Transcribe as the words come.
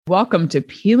Welcome to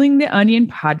Peeling the Onion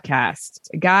podcast.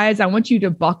 Guys, I want you to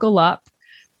buckle up,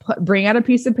 bring out a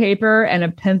piece of paper and a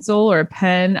pencil or a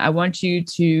pen. I want you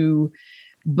to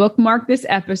bookmark this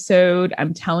episode.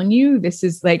 I'm telling you, this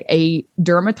is like a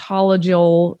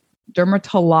dermatological,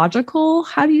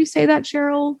 how do you say that,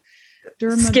 Cheryl?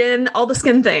 Skin, all the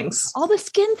skin things. All the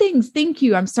skin things. Thank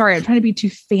you. I'm sorry. I'm trying to be too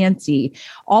fancy.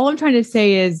 All I'm trying to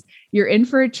say is you're in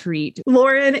for a treat.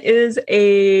 Lauren is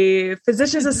a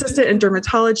physician's assistant in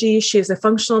dermatology. She is a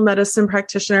functional medicine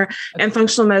practitioner and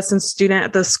functional medicine student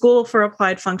at the School for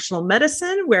Applied Functional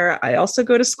Medicine, where I also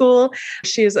go to school.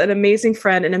 She is an amazing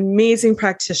friend, an amazing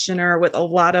practitioner with a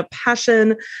lot of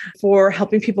passion for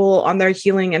helping people on their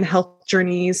healing and health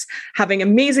journeys, having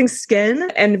amazing skin,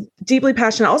 and deeply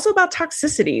passionate also about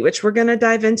toxicity, which we're going to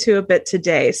dive into a bit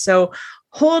today. So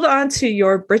hold on to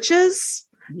your britches.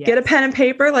 Yes. Get a pen and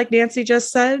paper, like Nancy just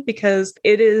said, because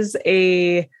it is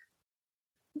a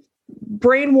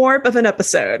brain warp of an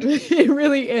episode. It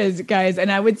really is, guys.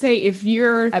 And I would say if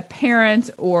you're a parent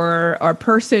or a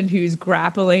person who's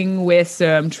grappling with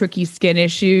some tricky skin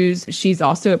issues, she's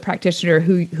also a practitioner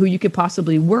who you could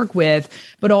possibly work with,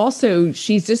 but also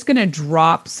she's just going to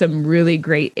drop some really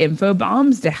great info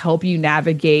bombs to help you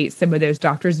navigate some of those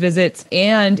doctor's visits.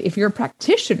 And if you're a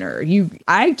practitioner,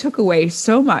 I took away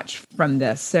so much from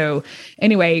this. So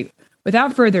anyway,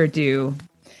 without further ado,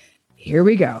 here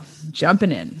we go,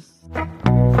 jumping in.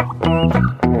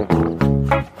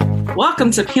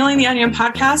 Welcome to Peeling the Onion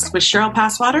podcast with Cheryl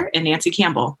Passwater and Nancy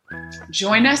Campbell.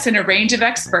 Join us and a range of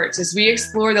experts as we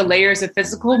explore the layers of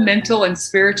physical, mental, and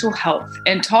spiritual health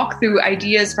and talk through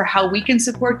ideas for how we can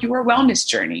support your wellness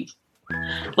journey.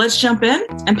 Let's jump in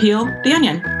and peel the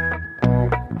onion.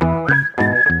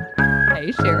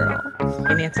 Hey, Cheryl.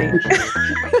 Hey, Nancy.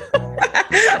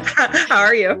 How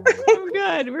are you? I'm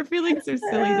good. We're feeling so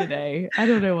silly today. I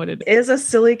don't know what it is. A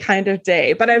silly kind of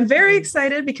day, but I'm very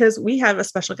excited because we have a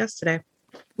special guest today.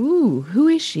 Ooh, who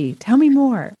is she? Tell me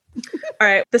more. All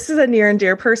right. This is a near and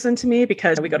dear person to me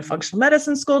because we go to functional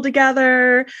medicine school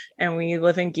together and we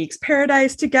live in Geek's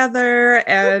Paradise together.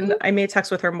 And I may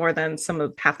text with her more than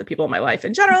half the people in my life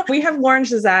in general. We have Lauren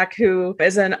Zajac, who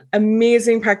is an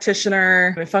amazing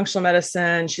practitioner in functional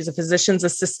medicine. She's a physician's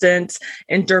assistant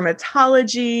in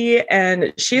dermatology,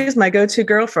 and she is my go-to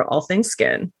girl for all things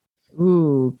skin.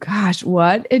 Ooh, gosh,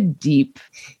 what a deep,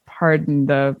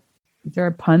 is there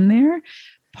a pun there?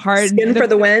 Skin for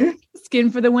the win. Skin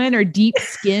for the win, or deep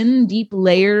skin, deep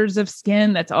layers of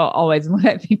skin. That's always what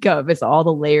I think of, is all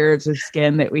the layers of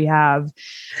skin that we have,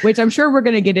 which I'm sure we're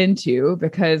going to get into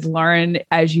because Lauren,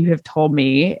 as you have told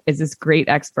me, is this great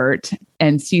expert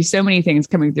and sees so many things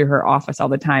coming through her office all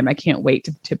the time. I can't wait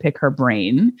to pick her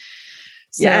brain.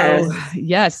 So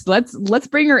yes, let's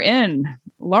bring her in.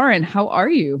 Lauren, how are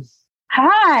you?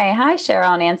 Hi,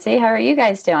 Cheryl, Nancy. How are you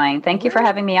guys doing? Thank you for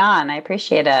having me on. I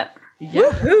appreciate it.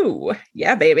 Woohoo!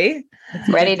 Yeah, baby.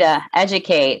 Ready to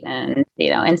educate and,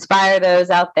 inspire those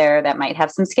out there that might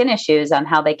have some skin issues on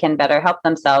how they can better help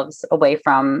themselves away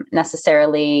from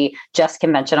necessarily just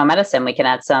conventional medicine. We can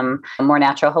add some more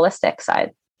natural, holistic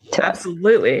side.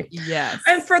 Absolutely. Yes.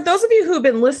 And for those of you who've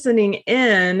been listening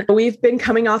in, we've been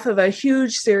coming off of a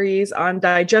huge series on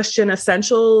digestion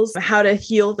essentials, how to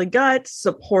heal the gut,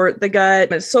 support the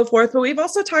gut, and so forth. But we've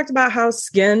also talked about how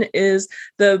skin is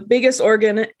the biggest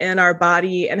organ in our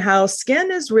body and how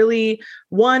skin is really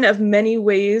one of many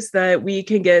ways that we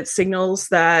can get signals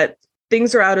that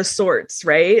things are out of sorts,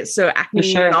 right? So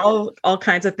acne and all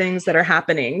kinds of things that are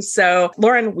happening. So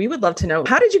Lauren, we would love to know,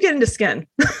 how did you get into skin?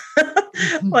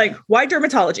 Like, why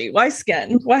dermatology? Why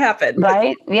skin? What happened?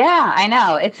 Right? Yeah, I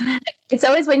know. It's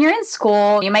always when you're in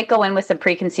school, you might go in with some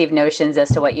preconceived notions as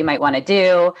to what you might want to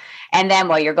do. And then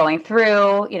while you're going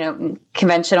through,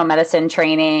 conventional medicine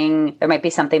training, there might be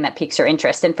something that piques your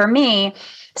interest. And for me,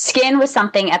 skin was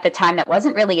something at the time that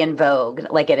wasn't really in vogue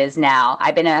like it is now.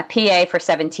 I've been a PA for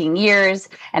 17 years.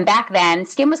 And back then,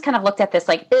 skin was kind of looked at this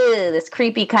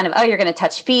creepy kind of, you're going to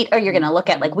touch feet, or you're going to look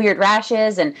at like weird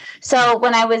rashes. And so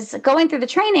when I was going through the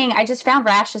training, I just found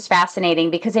rashes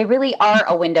fascinating because they really are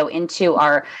a window into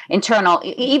our internal,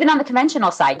 even on the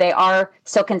conventional side, they are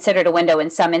still considered a window in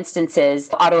some instances.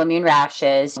 Autoimmune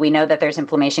rashes, we know that there's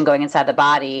inflammation going inside the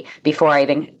body before I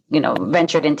even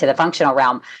ventured into the functional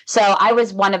realm. So I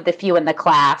was one of the few in the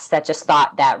class that just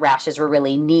thought that rashes were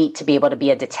really neat to be able to be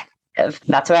a detective.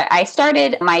 That's where I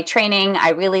started my training. I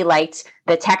really liked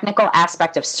the technical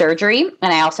aspect of surgery,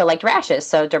 and I also liked rashes.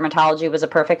 So dermatology was a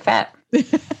perfect fit.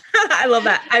 I love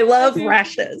that. I love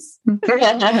rashes.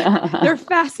 They're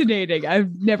fascinating.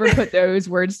 I've never put those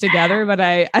words together, but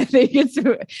I think it's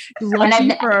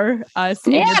lucky for us.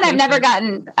 Yeah, and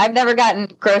I've never gotten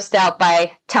grossed out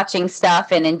by touching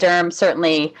stuff. And in derm,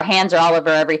 certainly hands are all over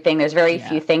everything. There's very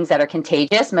few things that are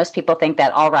contagious. Most people think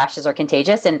that all rashes are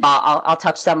contagious, and I'll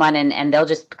touch someone and they'll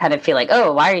just kind of feel like,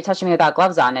 oh, why are you touching me without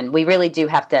gloves on? And we really do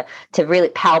have to really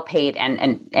palpate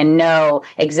and know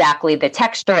exactly the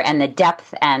texture and the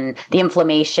depth and the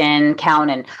inflammation count,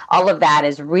 and all of that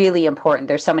is really important.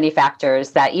 There's so many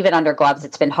factors that even under gloves,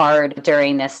 it's been hard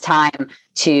during this time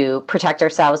to protect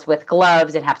ourselves with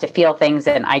gloves and have to feel things.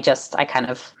 And I kind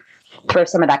of throw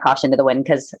some of that caution to the wind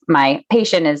because my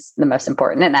patient is the most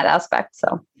important in that aspect.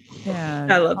 So yeah,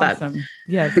 I love awesome. That.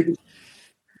 Yeah.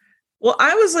 Well,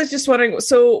 I was just wondering,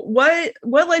 so what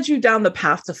led you down the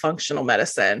path to functional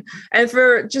medicine? And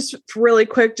for really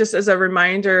quick, just as a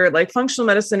reminder, like functional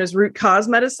medicine is root cause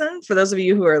medicine. For those of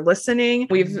you who are listening,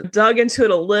 we've dug into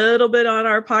it a little bit on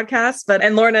our podcast,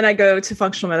 and Lauren and I go to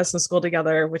functional medicine school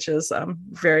together, which is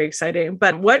very exciting.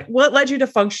 But what led you to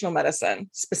functional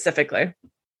medicine specifically?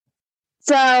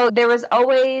 So there was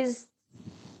always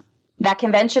that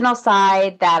conventional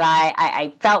side that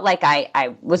I felt like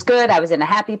I was good. I was in a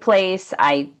happy place.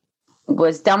 I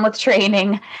was done with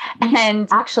training. And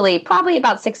actually, probably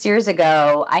about 6 years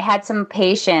ago, I had some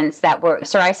patients that were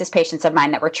psoriasis patients of mine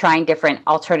that were trying different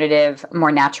alternative,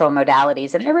 more natural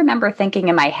modalities. And I remember thinking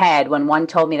in my head when one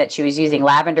told me that she was using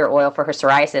lavender oil for her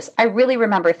psoriasis, I really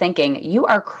remember thinking, you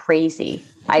are crazy.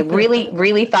 I really,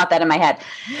 really thought that in my head.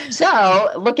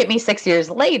 So look at me 6 years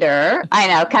later. I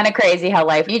know, kind of crazy how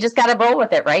life, you just got to roll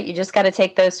with it, right? You just got to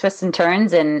take those twists and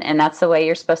turns, and that's the way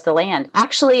you're supposed to land.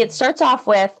 Actually, it starts off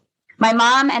with my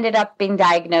mom ended up being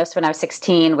diagnosed when I was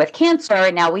 16 with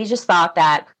cancer. Now we just thought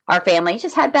that our family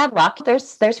just had bad luck.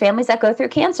 There's families that go through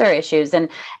cancer issues. And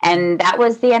that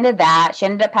was the end of that. She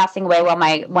ended up passing away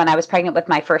when I was pregnant with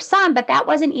my first son, but that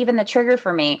wasn't even the trigger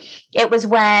for me. It was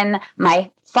when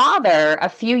my father, a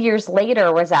few years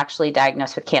later, was actually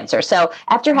diagnosed with cancer. So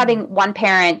after having one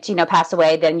parent, pass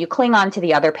away, then you cling on to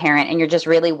the other parent, and you're just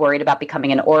really worried about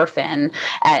becoming an orphan.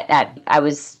 I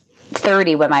was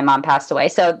 30 when my mom passed away.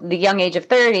 So the young age of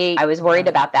 30, I was worried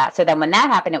about that. So then when that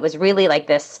happened, it was really like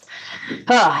this,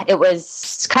 it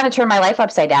was kind of turned my life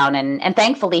upside down. And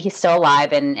thankfully he's still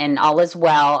alive and all is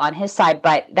well on his side.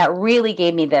 But that really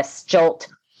gave me this jolt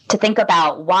to think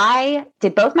about, why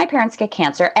did both my parents get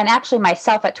cancer? And actually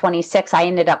myself at 26, I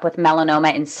ended up with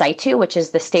melanoma in situ, which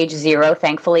is the stage 0.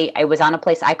 Thankfully, I was on a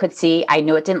place I could see. I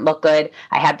knew it didn't look good.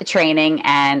 I had the training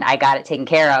and I got it taken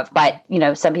care of. But,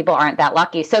 some people aren't that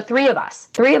lucky. So three of us,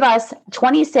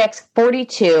 26,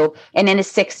 42, and in his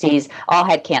 60s, all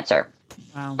had cancer.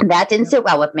 Wow. That didn't sit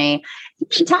well with me.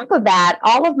 On top of that,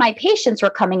 all of my patients were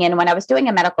coming in when I was doing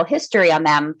a medical history on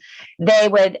them. They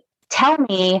would tell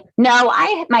me, no,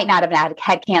 I might not have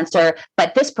had cancer,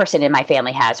 but this person in my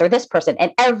family has, or this person.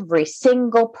 And every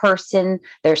single person,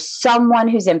 there's someone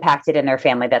who's impacted in their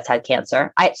family that's had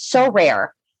cancer. It's so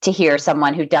rare to hear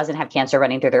someone who doesn't have cancer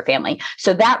running through their family.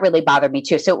 So that really bothered me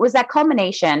too. So it was that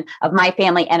culmination of my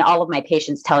family and all of my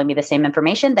patients telling me the same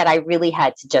information that I really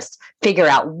had to just figure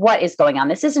out what is going on.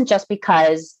 This isn't just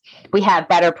because we have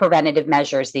better preventative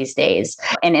measures these days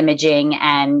in imaging.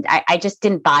 And I just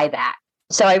didn't buy that.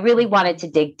 So I really wanted to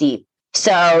dig deep.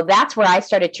 So that's where I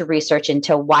started to research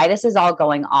into why this is all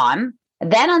going on.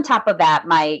 Then on top of that,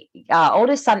 my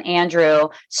oldest son, Andrew,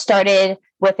 started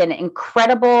with an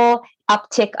incredible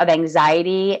uptick of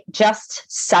anxiety just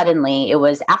suddenly. It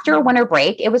was after a winter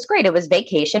break. It was great. It was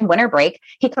vacation, winter break.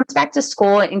 He comes back to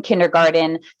school in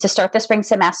kindergarten to start the spring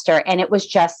semester. And it was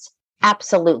just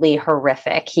absolutely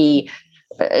horrific. He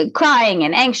crying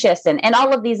and anxious and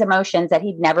all of these emotions that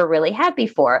he'd never really had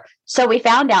before. So we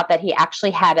found out that he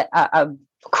actually had a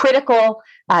critical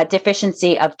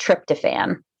deficiency of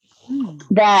tryptophan.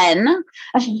 Then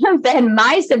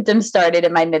my symptoms started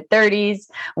in my mid-30s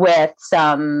with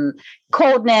some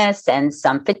coldness and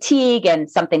some fatigue and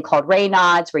something called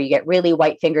Raynaud's, where you get really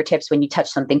white fingertips when you touch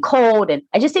something cold. And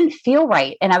I just didn't feel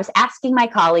right. And I was asking my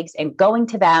colleagues and going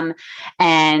to them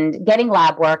and getting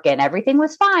lab work, and everything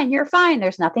was fine. You're fine.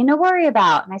 There's nothing to worry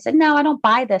about. And I said, no, I don't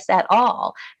buy this at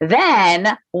all.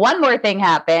 Then one more thing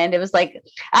happened. It was like,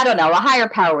 I don't know, a higher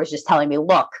power was just telling me,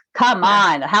 look, come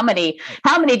on, how many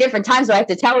different times do I have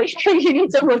to tell you you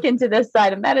need to look into this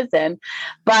side of medicine?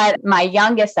 But my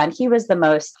youngest son, he was the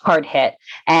most hard hit.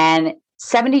 And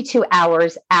 72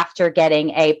 hours after getting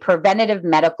a preventative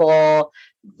medical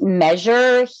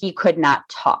measure, he could not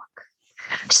talk.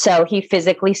 So he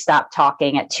physically stopped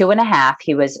talking at 2.5.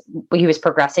 He was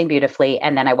progressing beautifully.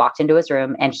 And then I walked into his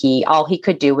room and all he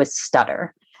could do was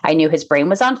stutter. I knew his brain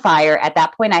was on fire. At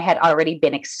that point, I had already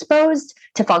been exposed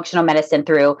to functional medicine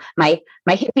through my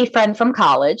hippie friend from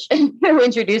college who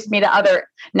introduced me to other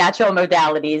natural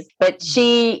modalities. But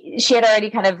she had already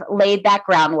kind of laid that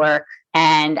groundwork.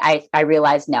 And I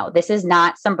realized, no, this is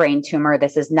not some brain tumor.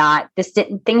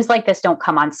 Things like this don't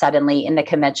come on suddenly in the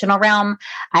conventional realm.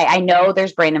 I know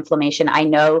there's brain inflammation. I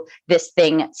know this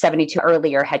thing 72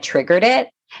 earlier had triggered it.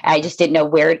 I just didn't know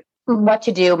what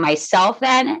to do myself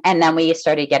then. And then we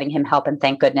started getting him help. And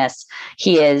thank goodness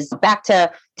he is back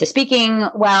to speaking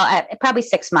well. At probably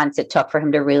 6 months it took for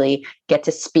him to really get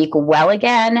to speak well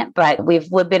again. But we've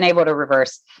been able to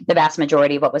reverse the vast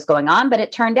majority of what was going on. But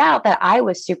it turned out that I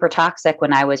was super toxic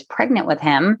when I was pregnant with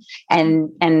him.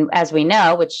 And as we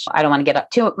know, which I don't want to get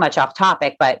up too much off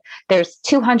topic, but there's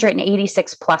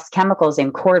 286 plus chemicals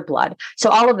in cord blood. So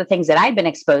all of the things that I'd been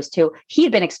exposed to,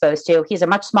 he'd been exposed to. He's a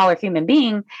much smaller human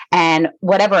being. And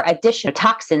whatever additional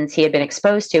toxins he had been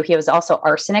exposed to, he was also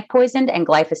arsenic poisoned and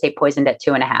glyphosate poisoned at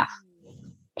 2.5.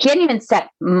 He hadn't even set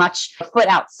much foot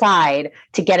outside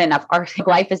to get enough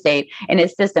glyphosate in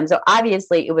his system. So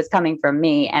obviously it was coming from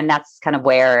me. And that's kind of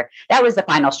where that was the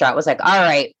final straw. It was like, all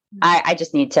right, I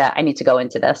need to go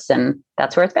into this. And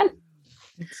that's where it's been.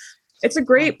 It's a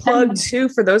great plug too,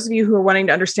 for those of you who are wanting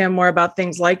to understand more about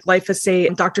things like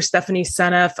glyphosate. Dr. Stephanie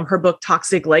Seneff, her book,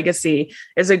 Toxic Legacy,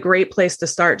 is a great place to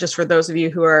start just for those of you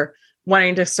who are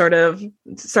wanting to sort of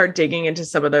start digging into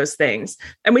some of those things.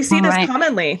 And we see this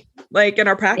commonly, like in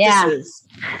our practices.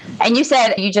 Yeah. And you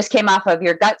said you just came off of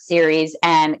your gut series,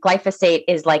 and glyphosate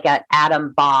is like an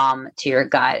atom bomb to your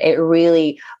gut. It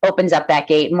really opens up that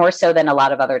gate more so than a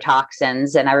lot of other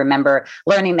toxins. And I remember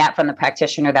learning that from the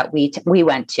practitioner that we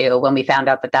went to when we found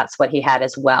out that that's what he had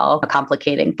as well,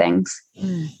 complicating things.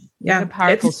 Yeah. It's a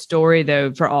powerful story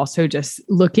though, for also just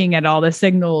looking at all the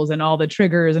signals and all the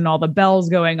triggers and all the bells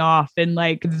going off and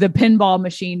like the pinball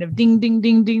machine of ding, ding,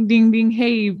 ding, ding, ding, ding.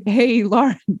 Hey,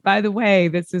 Lauren, by the way,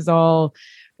 these are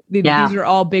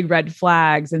all big red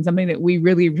flags. And something that we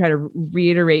really try to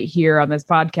reiterate here on this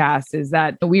podcast is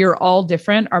that we are all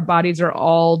different. Our bodies are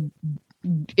all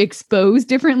exposed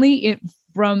differently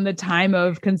from the time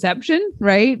of conception,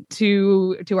 right?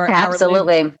 To our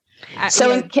absolutely.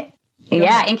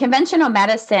 In conventional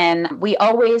medicine, we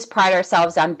always pride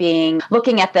ourselves on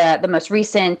looking at the most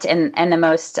recent and the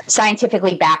most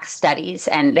scientifically backed studies.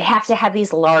 And they have to have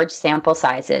these large sample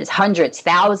sizes, hundreds,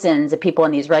 thousands of people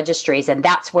in these registries. And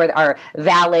that's where our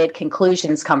valid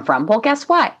conclusions come from. Well, guess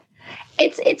what?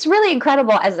 It's really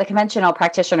incredible as a conventional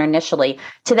practitioner initially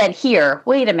to then hear,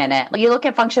 wait a minute, you look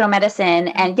at functional medicine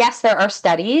and yes, there are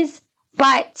studies,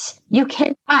 but you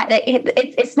cannot,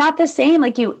 it's not the same.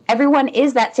 Everyone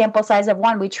is that sample size of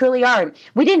one. We truly are.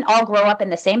 We didn't all grow up in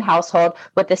the same household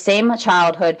with the same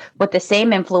childhood, with the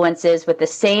same influences, with the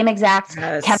same exact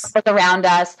chemicals around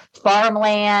us,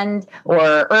 farmland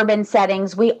or urban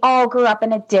settings. We all grew up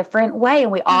in a different way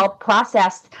and we all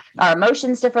processed our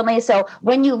emotions differently. So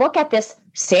when you look at this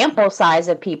sample size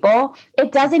of people,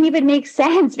 it doesn't even make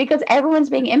sense because everyone's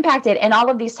being impacted. And all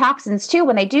of these toxins too,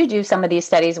 when they do some of these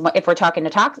studies, if we're talking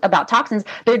about toxins,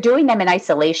 they're doing them in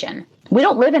isolation. We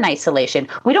don't live in isolation.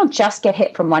 We don't just get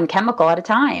hit from one chemical at a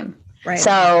time. Right.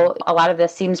 So a lot of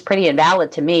this seems pretty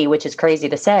invalid to me, which is crazy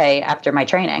to say after my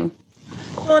training.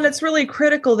 Well, and it's really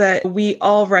critical that we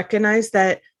all recognize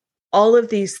that all of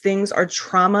these things are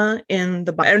trauma in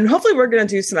the body. And hopefully we're going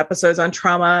to do some episodes on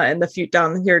trauma and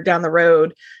down the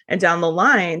road and down the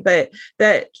line. But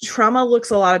that trauma looks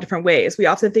a lot of different ways. We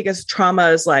often think as trauma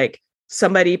as like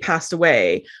somebody passed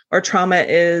away, or trauma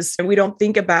is, and we don't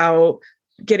think about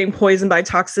getting poisoned by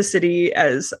toxicity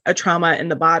as a trauma in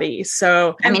the body.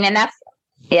 So,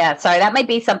 that might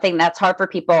be something that's hard for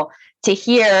people to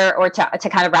hear or to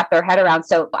kind of wrap their head around.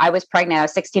 So I was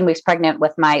 16 weeks pregnant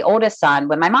with my oldest son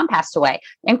when my mom passed away.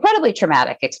 Incredibly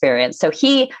traumatic experience. So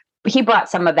he brought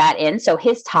some of that in. So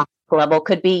his toxic level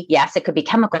could be, yes, it could be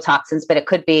chemical toxins, but it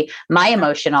could be my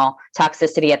emotional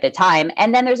toxicity at the time.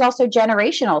 And then there's also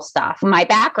generational stuff. My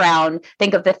background,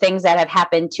 think of the things that have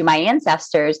happened to my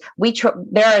ancestors.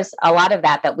 There is a lot of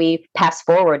that we pass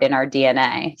forward in our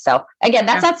DNA. So again,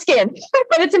 that's not skin,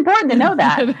 but it's important to know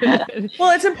that.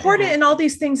 Well, it's important, and all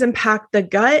these things impact the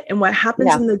gut, and what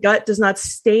happens in the gut does not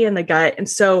stay in the gut. And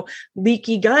so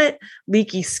leaky gut,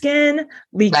 leaky skin,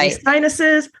 leaky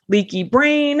sinuses, leaky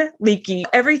brain, leaky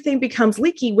everything becomes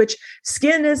leaky, which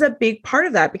skin is a big part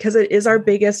of that because it is our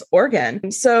biggest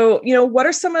organ. So, what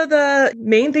are some of the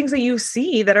main things that you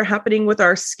see that are happening with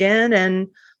our skin and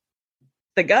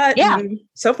the gut and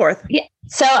so forth?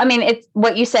 So, I mean, it's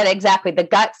what you said exactly, the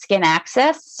gut skin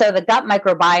axis. So the gut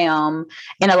microbiome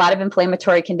in a lot of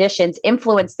inflammatory conditions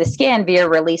influence the skin via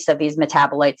release of these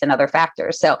metabolites and other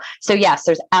factors. So yes,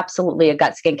 there's absolutely a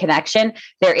gut skin connection.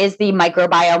 There is the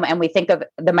microbiome, and we think of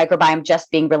the microbiome just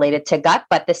being related to gut,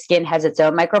 but the skin has its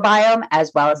own microbiome,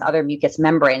 as well as other mucous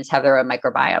membranes have their own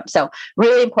microbiome. So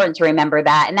really important to remember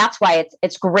that. And that's why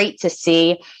it's great to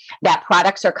see that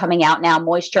products are coming out now,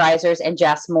 moisturizers and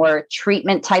just more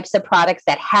treatment types of products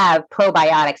that have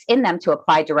probiotics in them to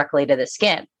apply directly to the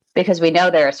skin, because we know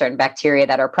there are certain bacteria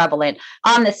that are prevalent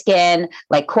on the skin,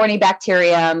 like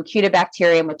Corynebacterium,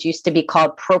 Cutibacterium, which used to be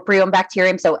called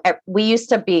Propionibacterium. So we used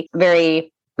to be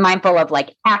very mindful of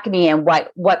like acne and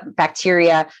what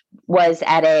bacteria was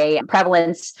at a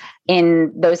prevalence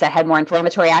in those that had more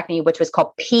inflammatory acne, which was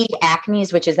called P.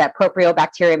 acnes, which is that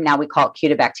Propionibacterium. Now we call it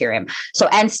Cutibacterium. So,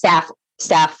 and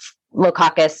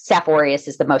Staphylococcus, Staph aureus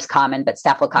is the most common, but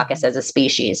Staphylococcus as a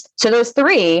species. So those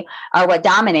three are what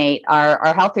dominate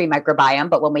our healthy microbiome.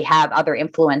 But when we have other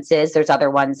influences, there's other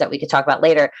ones that we could talk about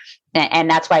later. And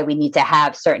that's why we need to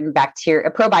have certain bacteria,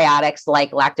 probiotics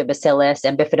like lactobacillus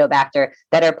and bifidobacter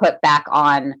that are put back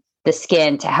on the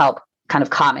skin to help kind of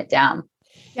calm it down.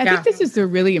 Yeah, I think this is a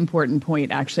really important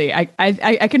point, actually.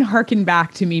 I can harken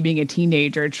back to me being a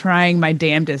teenager, trying my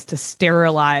damnedest to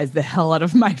sterilize the hell out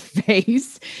of my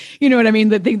face. You know what I mean?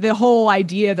 The whole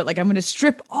idea that like, I'm going to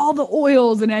strip all the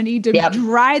oils and I need to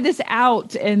dry this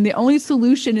out. And the only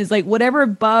solution is like whatever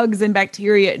bugs and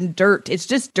bacteria and dirt, it's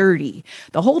just dirty.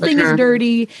 The whole thing is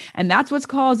dirty. And that's what's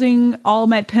causing all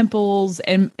my pimples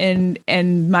and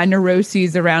my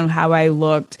neuroses around how I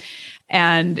looked.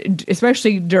 And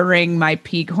especially during my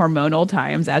peak hormonal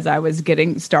times, as I was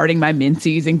starting my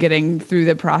menses and getting through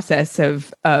the process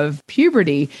of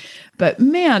puberty. But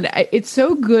man, it's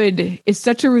so good. It's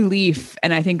such a relief.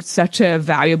 And I think such a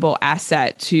valuable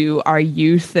asset to our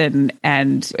youth and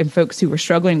folks who are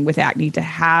struggling with acne to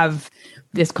have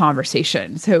this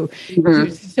conversation. So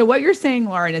what you're saying,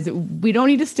 Lauren, is that we don't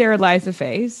need to sterilize the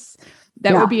face.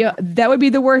 That would be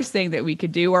the worst thing that we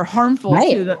could do, or harmful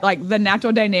to the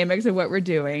natural dynamics of what we're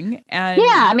doing. And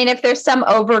I mean, if there's some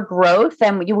overgrowth,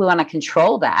 then we want to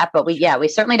control that. But we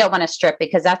certainly don't want to strip,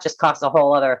 because that just causes a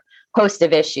whole other host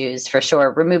of issues for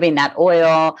sure. Removing that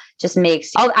oil just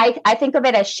makes, I think of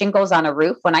it as shingles on a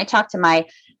roof. When I talk to my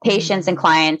patients and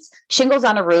clients, shingles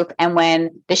on a roof. And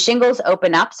when the shingles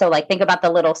open up, so like think about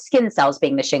the little skin cells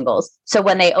being the shingles. So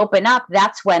when they open up,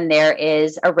 that's when there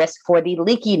is a risk for the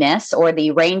leakiness or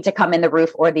the rain to come in the roof,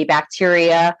 or the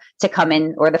bacteria to come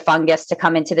in, or the fungus to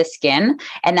come into the skin.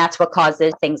 And that's what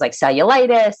causes things like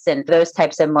cellulitis and those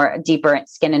types of more deeper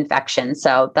skin infections.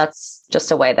 So that's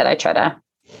just a way that I try to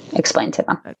explain to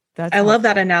them. I love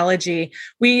that analogy.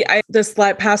 This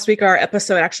past week, our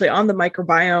episode actually on the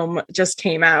microbiome just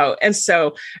came out. And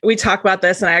so we talk about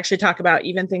this, and I actually talk about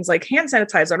even things like hand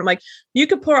sanitizer. And I'm like, you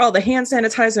could pour all the hand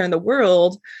sanitizer in the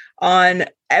world on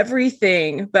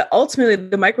everything, but ultimately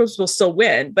the microbes will still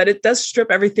win, but it does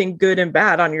strip everything good and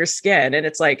bad on your skin. And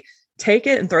it's like, take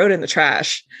it and throw it in the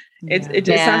trash. It's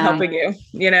not helping you,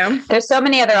 There's so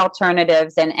many other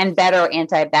alternatives and better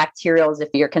antibacterials if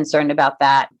you're concerned about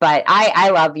that. But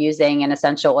I love using an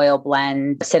essential oil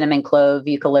blend, cinnamon, clove,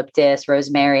 eucalyptus,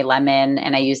 rosemary, lemon.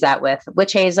 And I use that with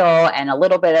witch hazel and a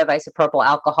little bit of isopropyl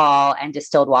alcohol and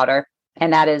distilled water.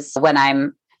 And that is when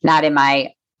I'm not in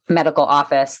my medical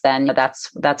office, then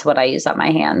that's what I use on my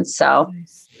hands. So,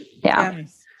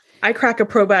 Nice. I crack a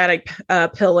probiotic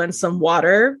pill in some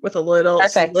water with a little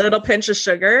pinch of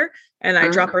sugar, and I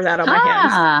drop that on my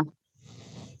hands.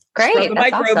 Great. The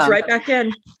microbes awesome. Right back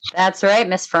in. That's right,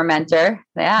 Miss Fermenter.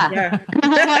 Yeah.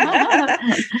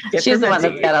 She's the one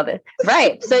that's got all this.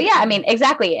 Right. So I mean,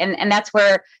 exactly. And that's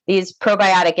where these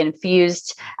probiotic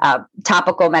infused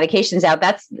topical medications out.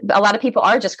 That's a lot of people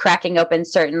are just cracking open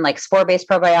certain like spore-based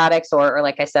probiotics or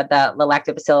like I said, the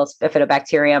lactobacillus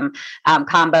bifidobacterium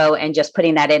combo, and just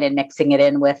putting that in and mixing it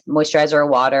in with moisturizer or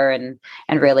water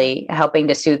and really helping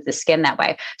to soothe the skin that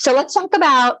way. So let's talk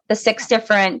about the 6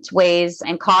 different ways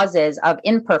and causes of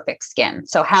imperfect skin.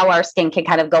 So how our skin can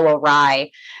kind of go awry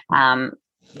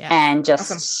and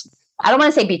just, awesome. I don't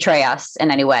want to say betray us in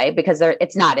any way, because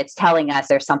it's not, it's telling us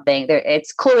there's something there.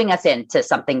 It's cluing us into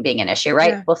something being an issue,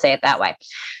 right? Yeah. We'll say it that way.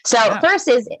 So first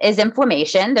is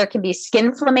inflammation. There can be skin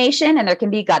inflammation and there can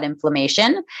be gut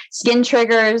inflammation. Skin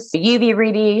triggers, UV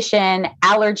radiation,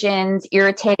 allergens,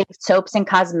 irritating soaps and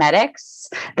cosmetics.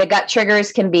 The gut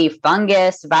triggers can be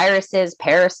fungus, viruses,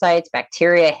 parasites,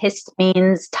 bacteria,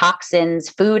 histamines, toxins,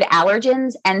 food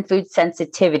allergens, and food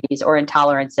sensitivities or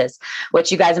intolerances,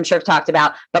 which you guys I'm sure have talked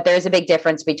about, but there's a big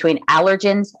difference between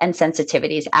allergens and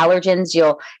sensitivities. Allergens,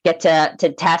 you'll get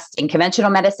to test in conventional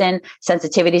medicine.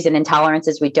 Sensitivities and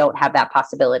intolerances, we don't have that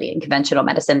possibility in conventional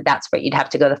medicine. That's where you'd have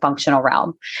to go the functional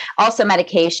realm. Also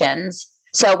medications.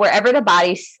 So wherever the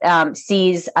body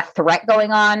sees a threat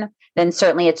going on, then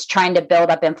certainly it's trying to build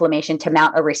up inflammation to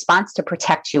mount a response to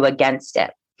protect you against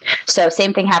it. So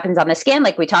same thing happens on the skin.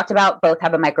 Like we talked about, both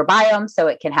have a microbiome. So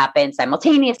it can happen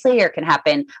simultaneously or it can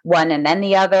happen one and then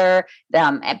the other.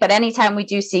 But anytime we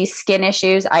do see skin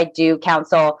issues, I do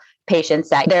counsel patients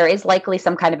that there is likely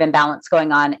some kind of imbalance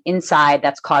going on inside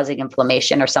that's causing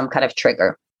inflammation or some kind of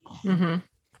trigger. Mm-hmm.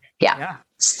 Yeah.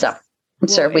 So I'm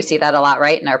sure we see that a lot,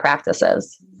 right, in our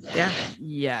practices. Yeah.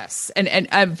 Yes. And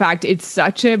in fact, it's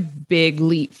such a big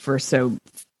leap for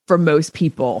most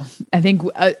people. I think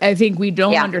we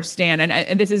don't understand.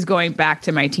 And this is going back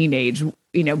to my teenage,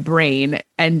 brain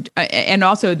and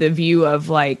also the view of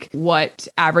like what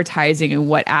advertising and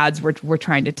what ads were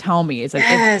trying to tell me is like,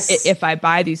 if I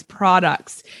buy these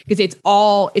products, because it's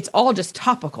all just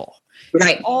topical.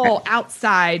 Right. It's all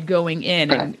outside going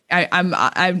in. And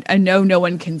I know no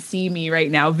one can see me right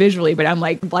now visually, but I'm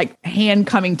like hand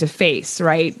coming to face,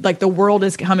 right? Like the world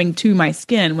is coming to my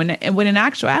skin when in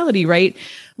actuality, right,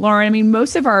 Lauren, I mean,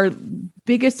 most of our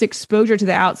biggest exposure to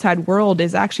the outside world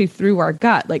is actually through our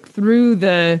gut, like through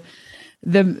the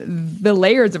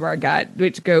layers of our gut,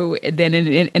 which go then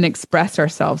and express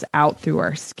ourselves out through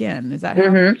our skin. Is that how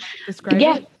you describe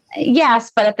it?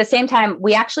 Yes, but at the same time,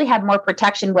 we actually have more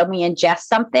protection when we ingest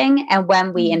something and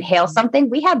when we inhale something.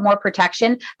 We have more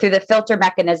protection through the filter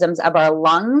mechanisms of our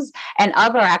lungs and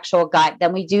of our actual gut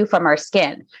than we do from our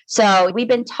skin. So we've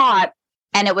been taught,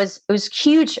 and it was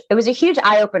huge. It was a huge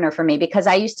eye opener for me because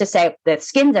I used to say the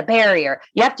skin's a barrier.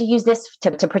 You have to use this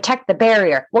to protect the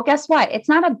barrier. Well, guess what? It's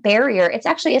not a barrier. It's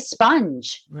actually a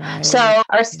sponge. Right. So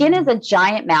our skin is a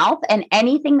giant mouth, and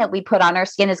anything that we put on our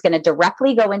skin is going to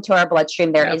directly go into our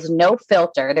bloodstream. There is no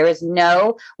filter. There is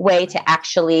no way to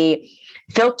actually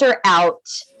filter out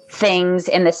things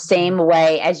in the same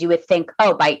way as you would think,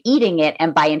 oh, by eating it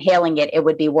and by inhaling it, it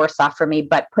would be worse off for me.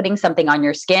 But putting something on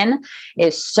your skin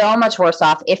is so much worse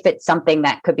off if it's something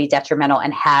that could be detrimental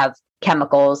and have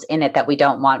chemicals in it that we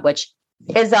don't want, which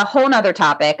is a whole nother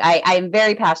topic. I'm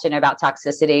very passionate about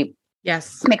toxicity.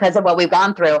 Yes. Because of what we've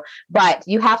gone through. But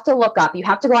you have to look up, you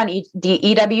have to go on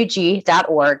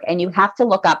EWG.org and you have to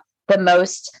look up the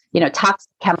most,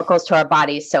 toxic chemicals to our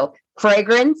bodies. So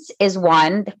fragrance is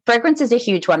one. Fragrance is a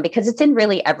huge one because it's in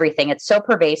really everything. It's so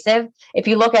pervasive. If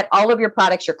you look at all of your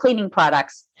products, your cleaning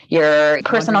products, your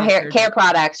personal hair care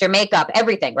products, your makeup,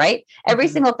 everything, right? Every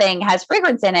single thing has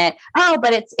fragrance in it. Oh,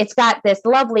 but it's got this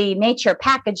lovely nature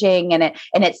packaging and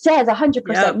it says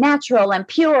 100% natural and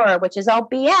pure, which is all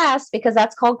BS because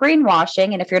that's called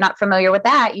greenwashing. And if you're not familiar with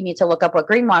that, you need to look up what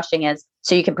greenwashing is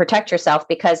so you can protect yourself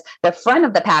because the front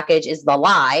of the package is the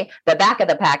lie. The back of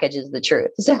the package is the truth.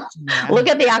 So look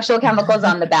at the actual chemicals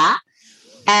on the back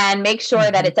and make sure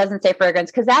that it doesn't say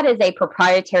fragrance because that is a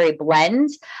proprietary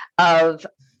blend of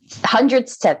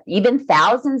hundreds to even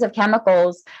thousands of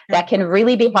chemicals that can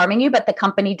really be harming you, but the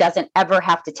company doesn't ever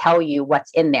have to tell you what's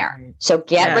in there. So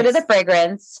get rid of the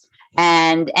fragrance.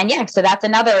 And so that's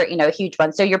another, huge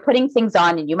one. So you're putting things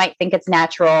on and you might think it's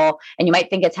natural and you might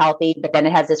think it's healthy, but then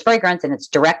it has this fragrance and it's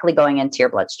directly going into your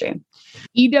bloodstream.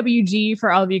 EWG,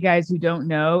 for all of you guys who don't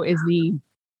know, is the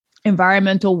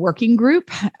Environmental Working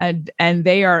Group. And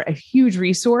they are a huge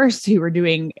resource who are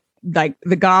doing like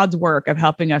the God's work of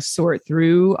helping us sort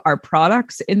through our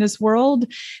products in this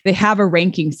world. They have a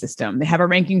ranking system. They have a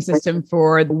ranking system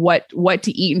for what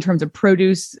to eat in terms of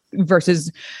produce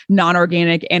versus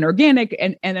non-organic and organic,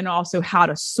 and then also how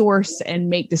to source and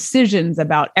make decisions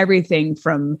about everything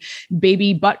from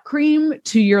baby butt cream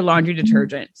to your laundry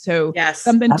detergent. So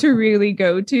something to really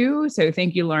go to. So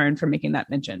thank you, Lauren, for making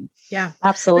that mention. Yeah,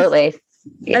 absolutely.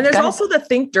 And there's also the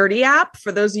Think Dirty app.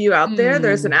 For those of you out there,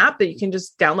 there's an app that you can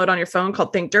just download on your phone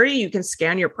called Think Dirty. You can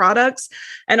scan your products.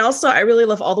 And also, I really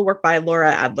love all the work by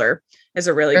Laura Adler is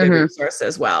a really good resource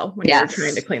as well when you're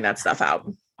trying to clean that stuff out.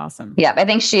 Awesome. Yeah. I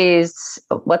think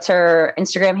what's her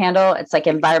Instagram handle? It's like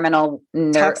environmental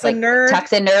toxin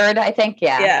nerd, I think.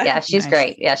 Yeah. She's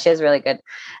great. Yeah. She has really good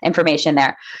information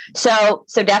there. So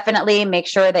definitely make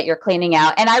sure that you're cleaning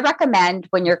out. And I recommend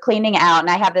when you're cleaning out,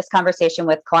 and I have this conversation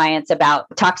with clients about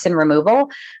toxin removal,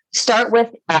 start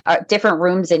with different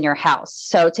rooms in your house.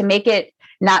 So to make it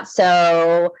not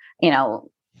so,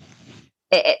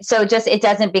 So just, it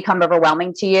doesn't become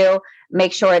overwhelming to you.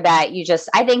 Make sure that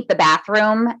I think the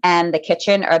bathroom and the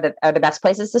kitchen are the best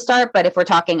places to start. But if we're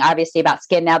talking obviously about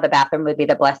skin now, the bathroom would be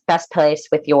the best place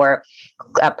with your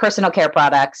personal care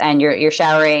products and your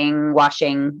showering,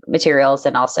 washing materials,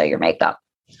 and also your makeup.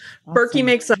 Awesome. Berkey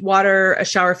makes a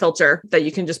shower filter that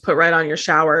you can just put right on your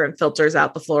shower and filters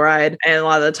out the fluoride and a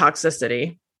lot of the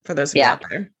toxicity for those who out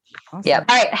there. Awesome. Yeah.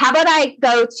 All right. How about I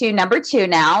go to number 2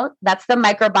 now? That's the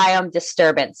microbiome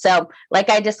disturbance. So like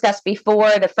I discussed before,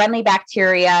 the friendly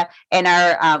bacteria in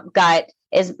our gut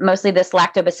is mostly this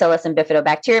lactobacillus and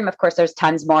bifidobacterium. Of course, there's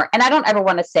tons more. And I don't ever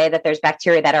want to say that there's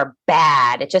bacteria that are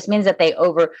bad. It just means that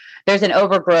there's an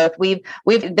overgrowth.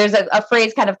 There's a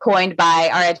phrase kind of coined by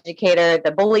our educator,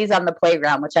 the bullies on the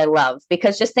playground, which I love,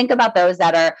 because just think about those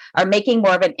that are making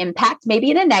more of an impact, maybe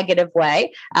in a negative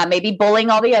way, maybe bullying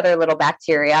all the other little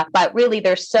bacteria. But really,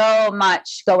 there's so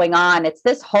much going on. It's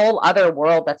this whole other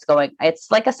world it's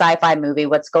like a sci-fi movie,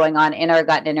 what's going on in our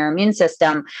gut and in our immune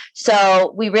system.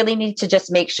 So we really need to just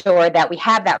make sure that we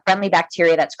have that friendly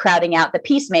bacteria that's crowding out the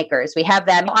peacemakers. We have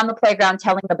them on the playground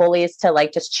telling the bullies to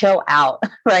just chill out,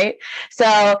 right?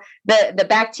 So the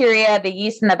bacteria, the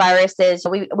yeast, and the viruses,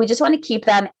 we just want to keep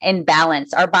them in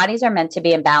balance. Our bodies are meant to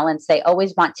be in balance. They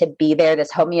always want to be there,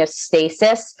 this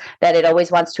homeostasis that it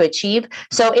always wants to achieve.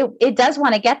 So it does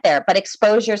want to get there, but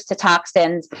exposures to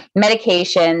toxins,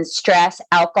 medications, stress,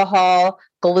 alcohol,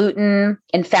 gluten,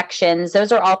 infections,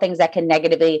 those are all things that can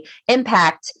negatively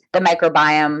impact the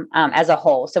microbiome as a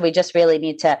whole. So we just really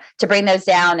need to bring those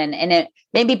down and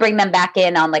maybe bring them back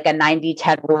in on like a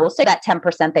 90-10 rule. So that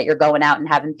 10% that you're going out and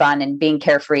having fun and being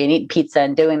carefree and eating pizza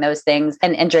and doing those things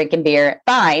and drinking beer,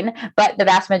 fine. But the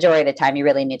vast majority of the time, you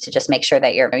really need to just make sure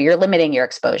that you're limiting your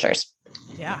exposures.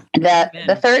 Yeah.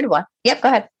 The third one. Yep. Go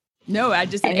ahead. No, I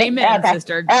just amen,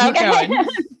 sister. Keep going.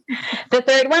 The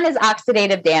third one is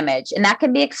oxidative damage, and that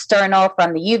can be external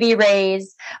from the UV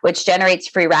rays, which generates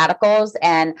free radicals.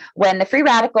 And when the free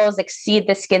radicals exceed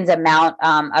the skin's amount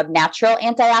of natural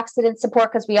antioxidant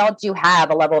support, because we all do have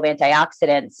a level of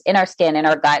antioxidants in our skin, in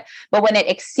our gut, but when it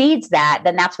exceeds that,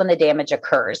 then that's when the damage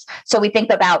occurs. So we think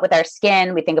about with our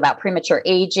skin, we think about premature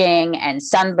aging and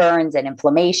sunburns and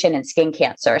inflammation and skin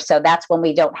cancer. So that's when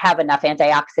we don't have enough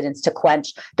antioxidants to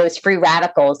quench those free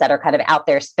radicals that are kind of out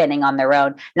there spinning on their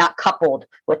own, not coupled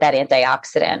with that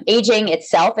antioxidant. Aging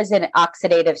itself is an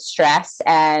oxidative stress,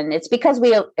 and it's because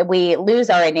we lose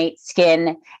our innate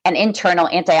skin and internal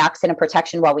antioxidant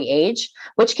protection while we age,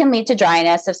 which can lead to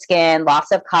dryness of skin,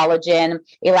 loss of collagen,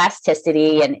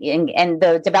 elasticity, and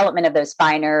the development of those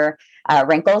finer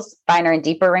wrinkles, finer and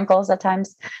deeper wrinkles at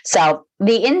times. So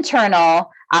the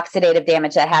internal oxidative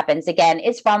damage that happens, again,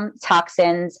 is from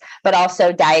toxins, but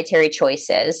also dietary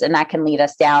choices. And that can lead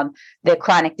us down the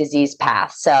chronic disease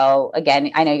path. So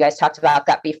again, I know you guys talked about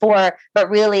gut before, but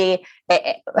really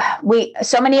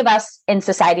so many of us in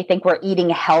society think we're eating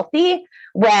healthy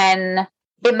when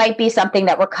it might be something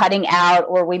that we're cutting out,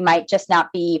 or we might just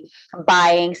not be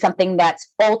buying something that's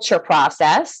ultra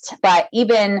processed. But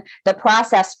even the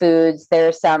processed foods,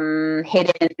 there's some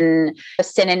hidden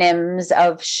synonyms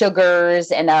of sugars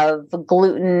and of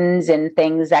glutens and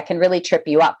things that can really trip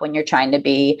you up when you're trying to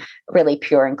be really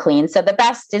pure and clean. So the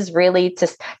best is really to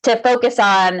focus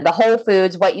on the whole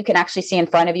foods, what you can actually see in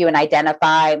front of you, and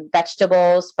identify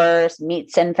vegetables first,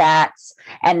 meats and fats,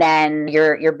 and then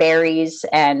your berries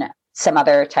and some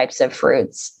other types of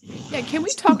fruits. Yeah. Can we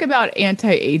talk about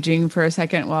anti-aging for a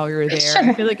second while you're there? Sure.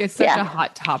 I feel like it's such a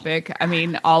hot topic. I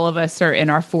mean, all of us are in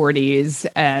our 40s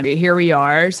and here we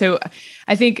are. So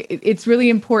I think it's really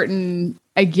important,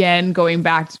 again, going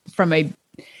back from a,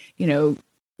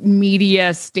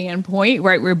 media standpoint,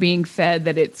 right? We're being fed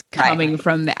that it's coming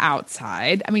from the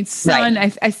outside. I mean, sun, I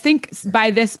think by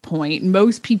this point,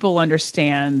 most people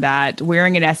understand that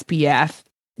wearing an SPF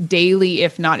daily,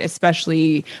 if not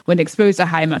especially when exposed to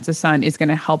high amounts of sun, is going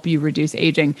to help you reduce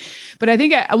aging. But I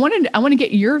think I want to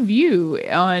get your view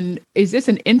on, is this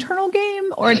an internal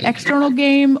game or an external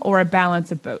game or a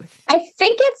balance of both? I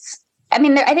think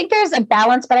there's a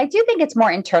balance, but I do think it's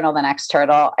more internal than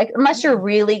external. Unless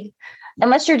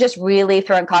you're just really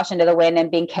throwing caution to the wind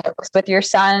and being careless with your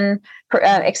sun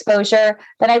exposure,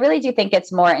 then I really do think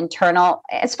it's more internal.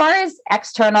 As far as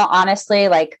external, honestly,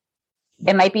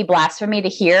 it might be blasphemy to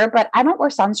hear, but I don't wear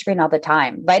sunscreen all the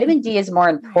time. Vitamin D is more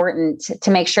important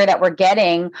to make sure that we're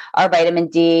getting our vitamin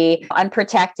D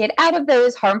unprotected out of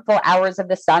those harmful hours of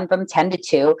the sun from 10 to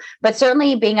 2. But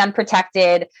certainly being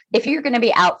unprotected, if you're going to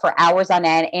be out for hours on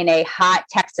end in a hot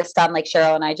Texas sun like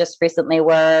Cheryl and I just recently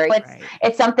were,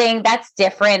 it's something that's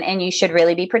different and you should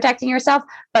really be protecting yourself.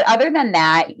 But other than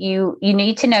that, you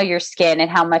need to know your skin and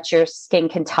how much your skin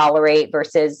can tolerate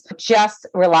versus just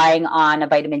relying on a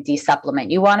vitamin D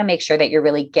supplement. You want to make sure that you're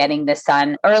really getting the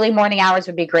sun. Early morning hours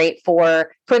would be great for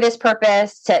this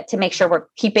purpose to make sure we're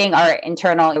keeping our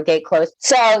internal gate closed.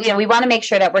 So, we want to make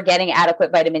sure that we're getting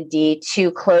adequate vitamin D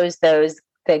to close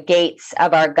the gates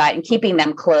of our gut and keeping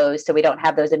them closed so we don't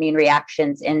have those immune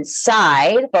reactions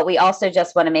inside. But we also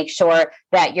just want to make sure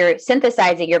that you're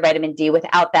synthesizing your vitamin D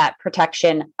without that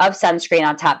protection of sunscreen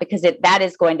on top, because that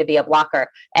is going to be a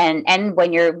blocker. And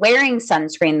when you're wearing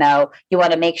sunscreen, though, you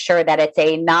want to make sure that it's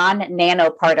a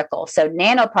non-nanoparticle. So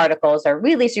nanoparticles are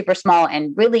really super small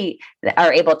and really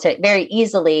are able to very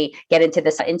easily get into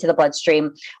the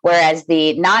bloodstream, whereas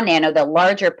the non-nano, the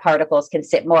larger particles, can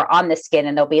sit more on the skin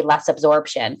and there'll be less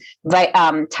absorption.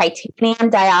 Titanium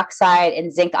dioxide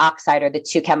and zinc oxide are the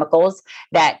two chemicals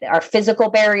that are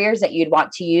physical barriers that you'd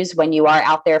want to use when you are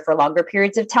out there for longer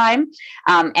periods of time.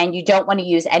 And you don't want to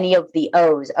use any of the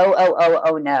O's.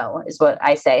 Oh, no, is what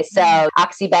I say. So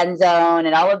oxybenzone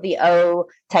and all of the O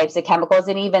types of chemicals,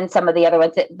 and even some of the other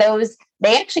ones,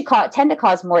 they actually tend to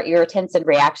cause more irritants and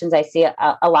reactions. I see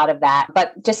a lot of that.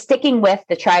 But just sticking with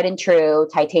the tried and true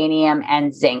titanium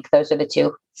and zinc, those are the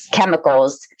two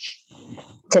chemicals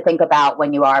to think about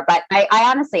when you are. But I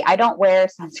honestly, I don't wear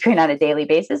sunscreen on a daily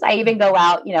basis. I even go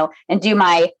out, and do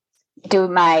my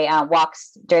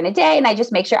walks during the day. And I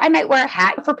just make sure I might wear a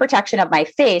hat for protection of my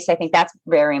face. I think that's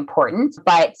very important.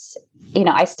 But,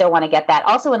 I still want to get that.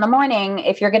 Also in the morning,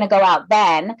 if you're going to go out,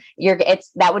 then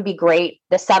that would be great.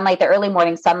 The sunlight, the early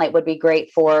morning sunlight would be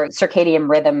great for circadian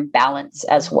rhythm balance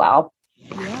as well.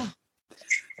 Yeah.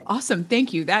 Awesome.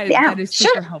 Thank you. That is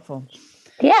super helpful.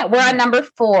 Yeah, we're on number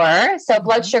 4. So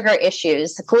blood sugar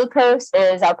issues. Glucose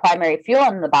is our primary fuel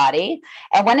in the body.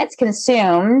 And when it's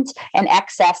consumed in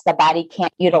excess, the body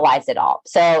can't utilize it all.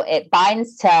 So it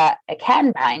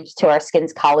can bind to our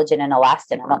skin's collagen and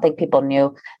elastin. I don't think people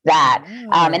knew that.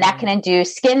 And that can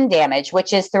induce skin damage,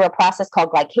 which is through a process called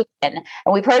glycation. And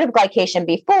we've heard of glycation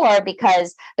before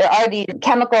because there are these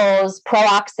chemicals,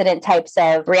 pro-oxidant types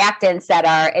of reactants that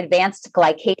are advanced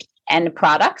glycation end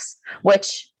products,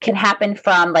 which can happen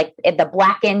from like the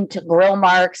blackened grill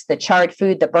marks, the charred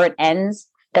food, the burnt ends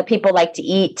that people like to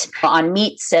eat on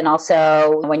meats. And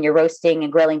also when you're roasting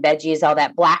and grilling veggies, all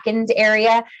that blackened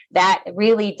area, that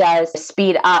really does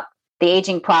speed up the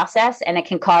aging process, and it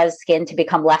can cause skin to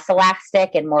become less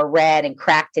elastic and more red and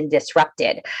cracked and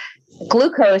disrupted.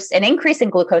 Glucose, an increase in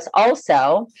glucose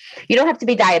also, you don't have to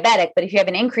be diabetic, but if you have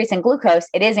an increase in glucose,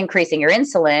 it is increasing your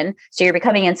insulin. So you're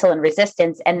becoming insulin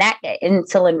resistant, and that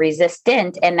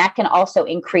can also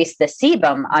increase the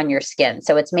sebum on your skin.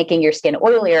 So it's making your skin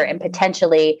oilier and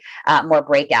potentially more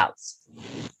breakouts.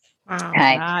 Wow.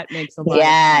 Okay. That makes a lot.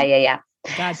 Yeah.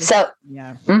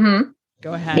 Mm-hmm.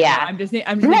 Go ahead. Yeah. I'm just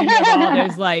thinking of all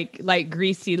those like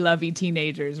greasy, lovey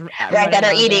teenagers. Right, that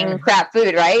are eating crap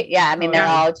food, right? Yeah. I mean, they're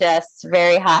all just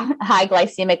very high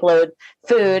glycemic load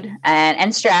food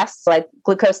and stress. Like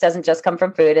glucose doesn't just come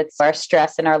from food. It's our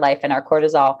stress in our life and our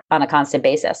cortisol on a constant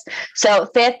basis. So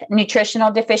 5th,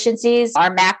 nutritional deficiencies.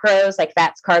 Our macros like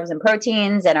fats, carbs, and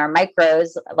proteins, and our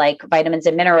micros like vitamins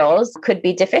and minerals could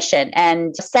be deficient.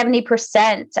 And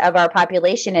 70% of our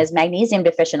population is magnesium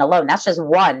deficient alone. That's just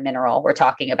one mineral we're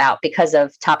talking about because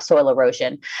of topsoil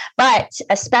erosion. But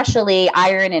especially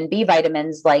iron and B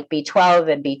vitamins like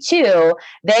B12 and B2,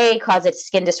 they cause a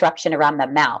skin disruption around the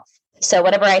mouth. So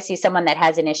whenever I see someone that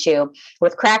has an issue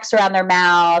with cracks around their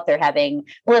mouth or having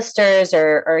blisters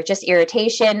or just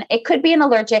irritation, it could be an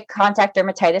allergic contact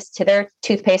dermatitis to their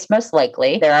toothpaste, most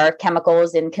likely. There are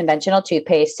chemicals in conventional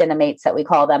toothpaste, cinnamates that we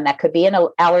call them, that could be an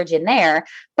allergen there,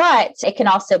 but it can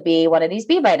also be one of these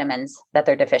B vitamins that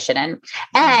they're deficient in.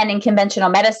 And in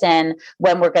conventional medicine,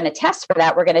 when we're going to test for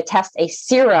that, we're going to test a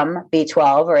serum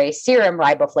B12 or a serum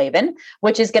riboflavin,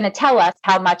 which is going to tell us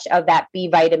how much of that B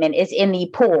vitamin is in the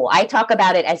pool. I talk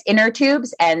about it as inner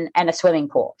tubes and a swimming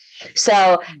pool.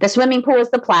 So the swimming pool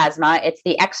is the plasma. It's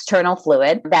the external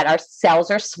fluid that our cells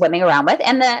are swimming around with.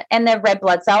 And the red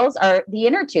blood cells are the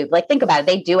inner tube. Like, think about it.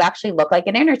 They do actually look like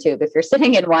an inner tube if you're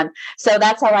sitting in one. So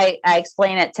that's how I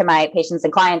explain it to my patients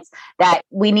and clients, that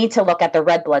we need to look at the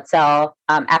red blood cell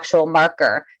actual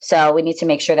marker. So we need to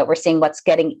make sure that we're seeing what's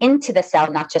getting into the cell,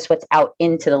 not just what's out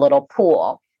into the little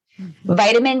pool.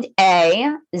 Vitamin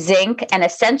A, zinc, and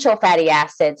essential fatty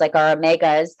acids like our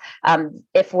omegas.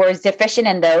 If we're deficient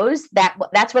in those,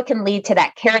 that's what can lead to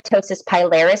that keratosis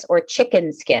pilaris or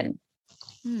chicken skin.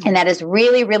 And that is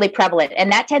really, really prevalent.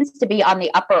 And that tends to be on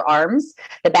the upper arms,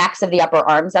 the backs of the upper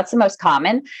arms. That's the most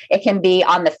common. It can be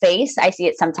on the face. I see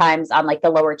it sometimes on like the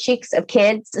lower cheeks of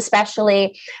kids,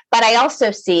 especially. But I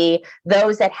also see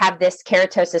those that have this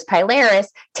keratosis pilaris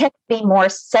tend to be more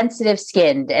sensitive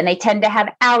skinned, and they tend to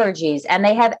have allergies and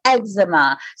they have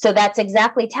eczema. So that's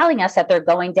exactly telling us that they're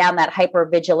going down that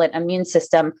hypervigilant immune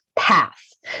system path.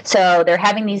 So they're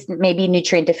having these maybe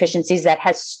nutrient deficiencies that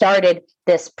has started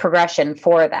this progression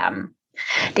for them.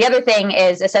 The other thing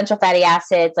is essential fatty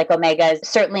acids like omegas.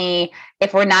 Certainly,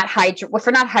 if we're not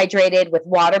hydrated with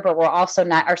water, but we're also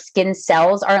not, our skin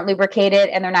cells aren't lubricated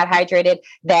and they're not hydrated,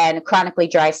 then chronically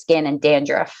dry skin and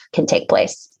dandruff can take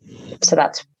place. So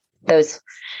that's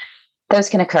those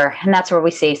can occur, and that's where we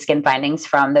see skin findings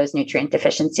from those nutrient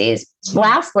deficiencies.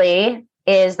 Lastly,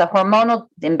 is the hormonal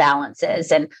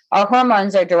imbalances. And our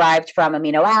hormones are derived from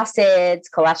amino acids,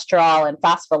 cholesterol, and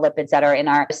phospholipids that are in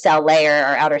our cell layer,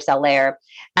 our outer cell layer.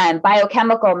 And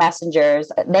biochemical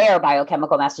messengers, they are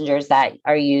biochemical messengers that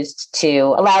are used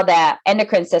to allow the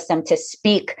endocrine system to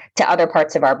speak to other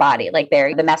parts of our body. Like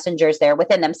they're the messengers there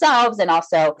within themselves and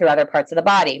also through other parts of the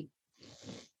body.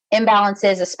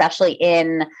 Imbalances, especially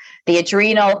in the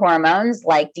adrenal hormones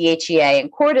like DHEA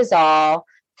and cortisol,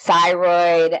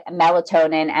 thyroid,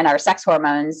 melatonin, and our sex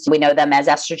hormones, we know them as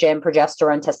estrogen,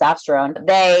 progesterone, testosterone.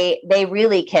 They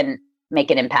really can make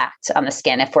an impact on the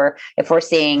skin. If we're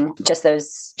seeing just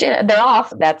those, they're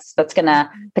off, that's going to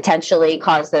potentially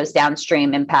cause those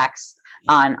downstream impacts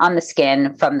on the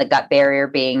skin from the gut barrier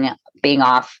being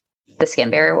off. The skin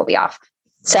barrier will be off.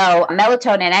 So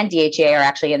melatonin and DHEA are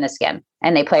actually in the skin,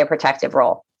 and they play a protective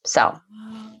role. So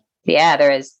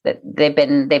yeah, they've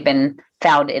been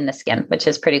found in the skin, which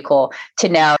is pretty cool to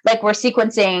know. Like we're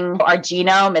sequencing our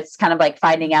genome. It's kind of like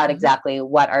finding out exactly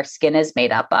what our skin is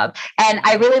made up of. And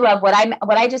I really love what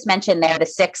I just mentioned there, the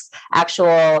 6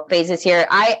 actual phases here.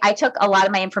 I took a lot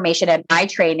of my information and my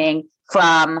training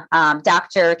from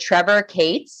Dr. Trevor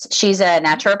Cates. She's a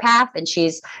naturopath and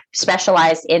she's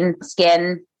specialized in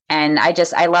skin. And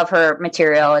I love her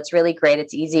material. It's really great.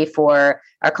 It's easy for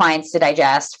our clients to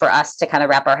digest, for us to kind of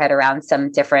wrap our head around some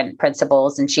different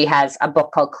principles. And she has a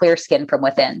book called Clear Skin from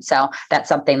Within. So that's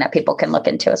something that people can look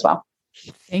into as well.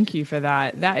 Thank you for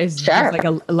that. That is sure.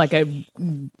 just like a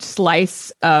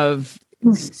slice of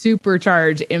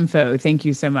supercharged info. Thank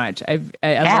you so much. I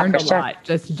learned a lot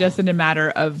just in a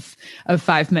matter of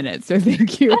 5 minutes. So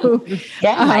thank you.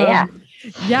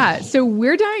 Yeah. So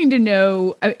we're dying to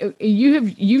know,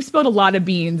 you've spilled a lot of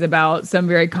beans about some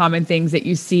very common things that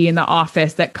you see in the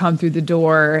office that come through the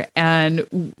door.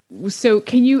 And so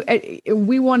can you,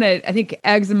 we want to, I think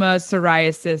eczema,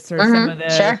 psoriasis are some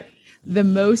of the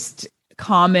most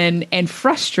common and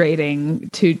frustrating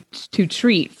to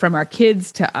treat from our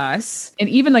kids to us, and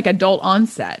even like adult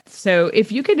onset. So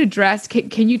if you could address,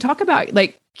 can you talk about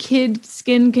like kid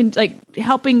skin, like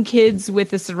helping kids with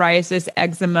the psoriasis,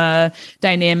 eczema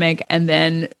dynamic, and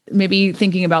then maybe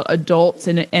thinking about adults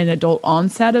and adult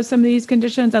onset of some of these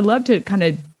conditions? I'd love to kind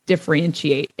of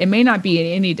differentiate. It may not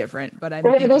be any different, but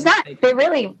there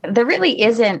really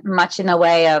isn't much in the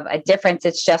way of a difference.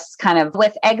 It's just kind of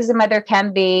with eczema, there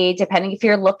can be, depending if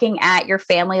you're looking at your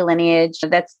family lineage,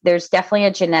 there's definitely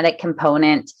a genetic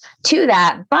component to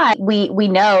that. But we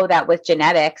know that with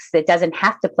genetics, it doesn't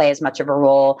have to play as much of a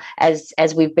role as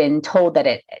we've been told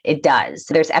that it does.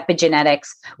 There's epigenetics,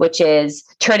 which is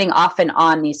turning off and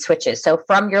on these switches. So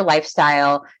from your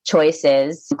lifestyle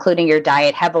choices, including your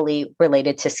diet, heavily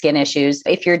related to skin issues,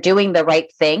 if you're doing the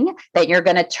right thing, then you're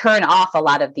going to turn off a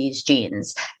lot of these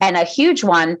genes. And a huge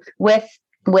one with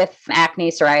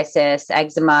acne, psoriasis,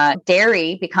 eczema,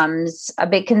 dairy becomes a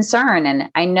big concern. And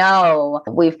I know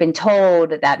we've been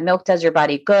told that milk does your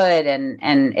body good. And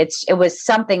it was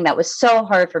something that was so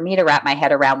hard for me to wrap my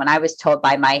head around when I was told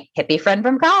by my hippie friend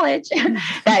from college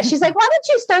that she's like, why don't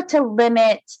you start to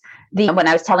limit when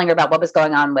I was telling her about what was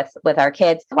going on with our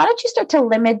kids, why don't you start to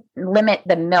limit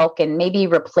the milk and maybe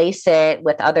replace it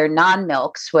with other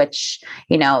non-milks, which,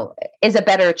 is a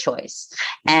better choice.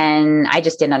 And I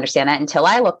just didn't understand that until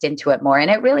I looked into it more. And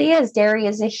it really is. Dairy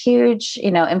is a huge,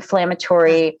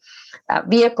 inflammatory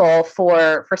vehicle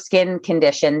for skin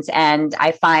conditions. And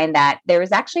I find that there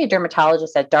was actually a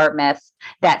dermatologist at Dartmouth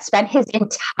that spent his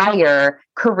entire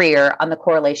career on the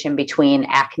correlation between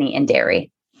acne and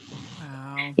dairy.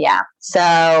 Yeah.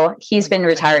 So he's been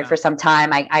retired for some time.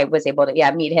 I was able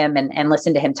to, meet him and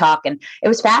listen to him talk. And it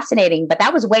was fascinating, but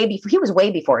that was he was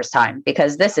way before his time,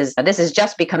 because this is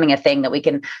just becoming a thing that we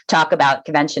can talk about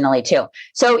conventionally too.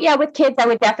 So yeah, with kids, I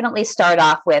would definitely start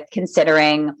off with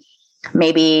considering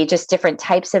maybe just different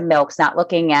types of milks, not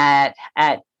looking at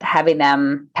having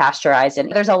them pasteurized.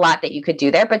 And there's a lot that you could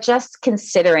do there, but just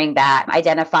considering that,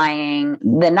 identifying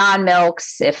the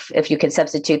non-milks, if you can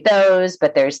substitute those,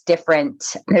 but there's different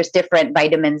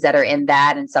vitamins that are in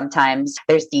that. And sometimes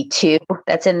there's D2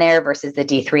 that's in there versus the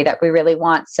D3 that we really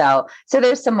want. So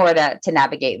there's some more to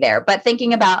navigate there, but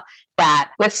thinking about that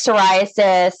with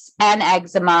psoriasis and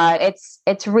eczema,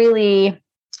 it's really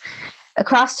a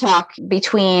crosstalk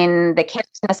between the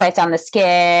keratinocytes on the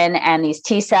skin and these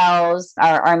T cells,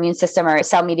 our immune system, our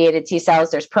cell-mediated T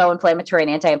cells. There's pro-inflammatory and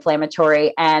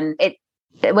anti-inflammatory. And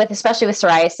especially with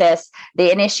psoriasis,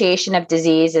 the initiation of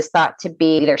disease is thought to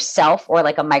be either self or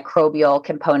like a microbial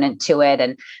component to it.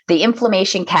 And the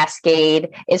inflammation cascade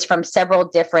is from several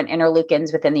different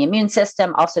interleukins within the immune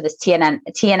system, also this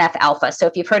TNF alpha. So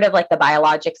if you've heard of like the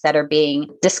biologics that are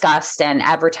being discussed and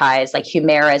advertised, like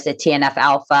Humira is a TNF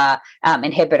alpha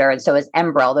inhibitor, and so is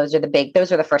Enbrel.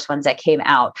 Those are the first ones that came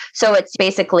out. So it's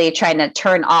basically trying to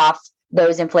turn off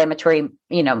those inflammatory,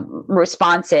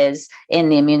 responses in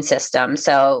the immune system.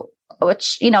 So,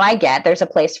 which, I get, there's a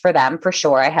place for them for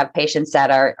sure. I have patients that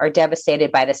are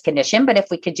devastated by this condition, but if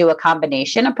we could do a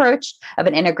combination approach of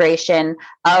an integration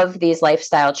of these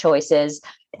lifestyle choices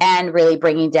and really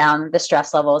bringing down the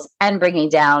stress levels and bringing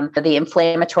down the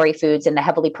inflammatory foods and the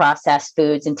heavily processed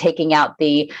foods and taking out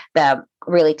the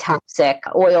really toxic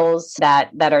oils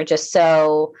that are just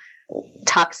so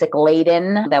toxic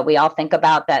laden that we all think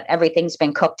about, that everything's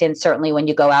been cooked in. Certainly when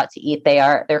you go out to eat,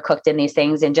 they're cooked in these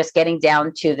things, and just getting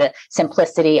down to the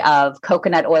simplicity of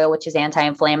coconut oil, which is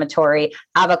anti-inflammatory,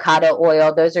 avocado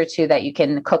oil. Those are two that you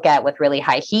can cook at with really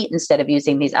high heat instead of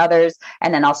using these others.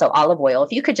 And then also olive oil.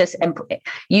 If you could just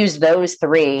use those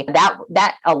three,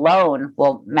 that alone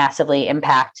will massively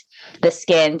impact the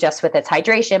skin, just with its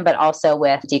hydration, but also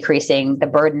with decreasing the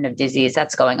burden of disease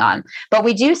that's going on. But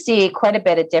we do see quite a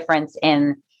bit of difference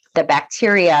in the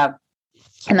bacteria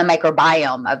and the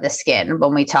microbiome of the skin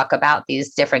when we talk about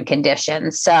these different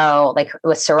conditions. So like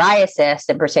with psoriasis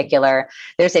in particular,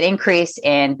 there's an increase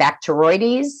in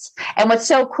Bacteroides. And what's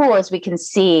so cool is we can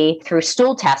see through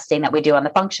stool testing that we do on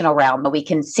the functional realm, we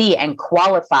can see and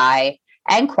qualify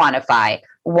and quantify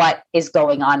what is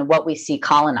going on, what we see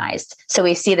colonized. So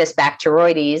we see this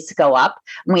Bacteroides go up.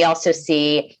 We also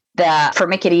see the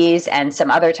Firmicutes and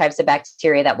some other types of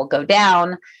bacteria that will go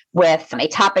down. With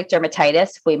atopic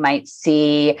dermatitis, we might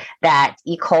see that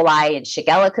E. coli and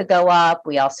Shigella could go up.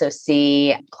 We also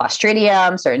see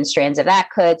Clostridium, certain strands of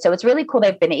that could. So it's really cool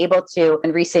they've been able to,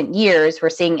 in recent years, we're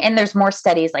seeing, and there's more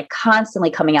studies like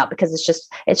constantly coming out, because it's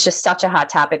just such a hot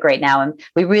topic right now. And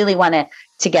we really want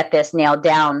to get this nailed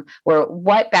down, where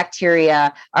what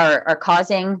bacteria are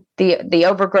causing the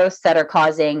overgrowths that are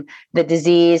causing the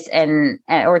disease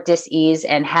or dis-ease,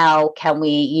 and how can we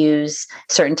use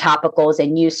certain topicals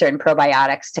and use certain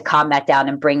probiotics to calm that down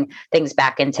and bring things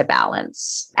back into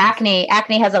balance. Acne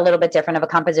has a little bit different of a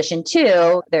composition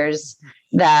too. They're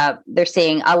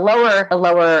seeing a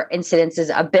lower incidences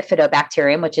of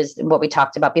bifidobacterium, which is what we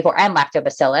talked about before, and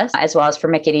lactobacillus, as well as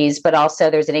Firmicutes, but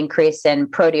also there's an increase in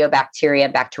proteobacteria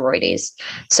and Bacteroides.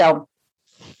 So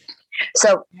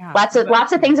yeah, lots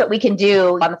of things that we can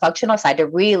do on the functional side to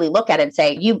really look at it and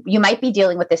say, you might be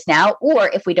dealing with this now, or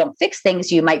if we don't fix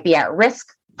things, you might be at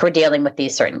risk for dealing with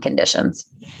these certain conditions.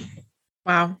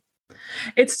 Wow.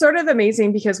 It's sort of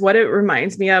amazing, because what it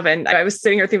reminds me of, and I was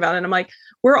sitting here thinking about it, and I'm like,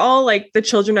 we're all like the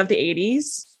children of the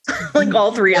 80s, like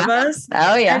all three of us.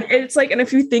 Oh yeah. And it's like, and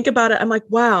if you think about it, I'm like,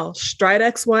 wow,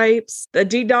 Stridex wipes, the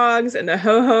D-Dogs and the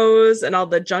Ho-Hos and all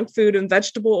the junk food and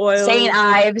vegetable oil. St.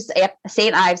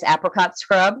 Ives apricot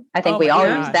scrub. I think we all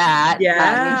use that.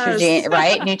 Yeah. Neutrogena,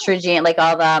 right? Neutrogena, like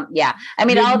all the, yeah. I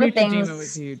mean, all the things.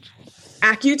 Was huge.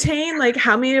 Accutane, like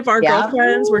how many of our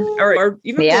girlfriends were, or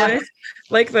even boys,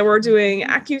 like that were doing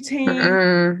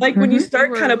Accutane. Like when you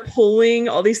start kind of pulling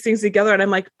all these things together, and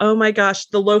I'm like, oh my gosh,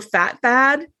 the low fat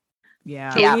fad.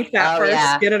 Yeah. We need fat for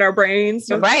our skin and our brains.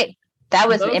 Right. That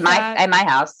was in my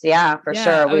house. Yeah, for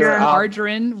sure. We were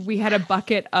margarine. We had a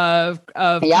bucket of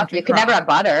you could never have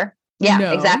butter. Yeah,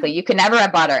 no. Exactly. You can never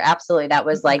have butter. Absolutely. That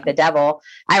was like the devil.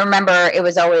 I remember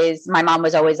my mom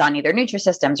was always on either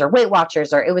Nutrisystems or Weight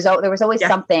Watchers, or there was always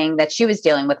something that she was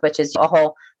dealing with, which is a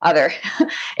whole other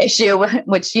issue,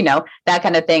 which, that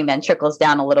kind of thing then trickles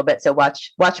down a little bit. So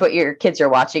watch what your kids are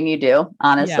watching you do,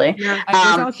 honestly. Yeah.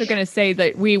 I was also going to say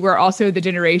that we were also the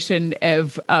generation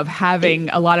of having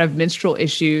a lot of menstrual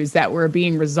issues that were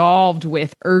being resolved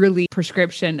with early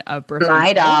prescription of birth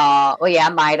Midol. Well, yeah,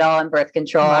 Midol and birth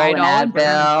control and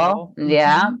Advil.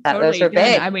 Yeah, totally. Those are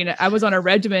big. I mean, I was on a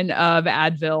regimen of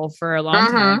Advil for a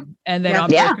long time, and then on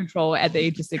birth control at the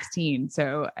age of 16.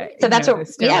 So that's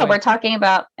we're talking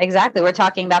about. Exactly. We're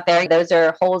talking about there. Those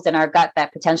are holes in our gut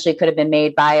that potentially could have been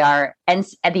made by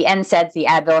the NSAIDs, the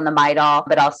Advil and the Midol,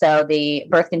 but also the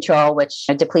birth control, which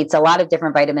depletes a lot of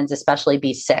different vitamins, especially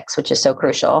B6, which is so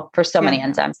crucial for so many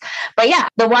enzymes. But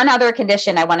the one other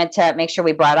condition I wanted to make sure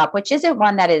we brought up, which isn't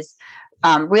one that is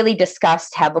really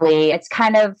discussed heavily. It's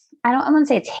kind of, I wouldn't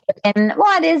say it's hidden.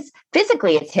 Well, it is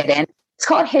physically, it's hidden. It's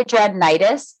called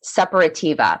hidradenitis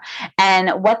suppurativa.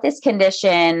 And what this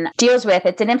condition deals with,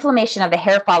 it's an inflammation of the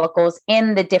hair follicles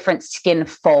in the different skin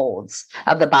folds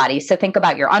of the body. So think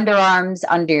about your underarms,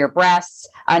 under your breasts,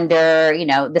 under,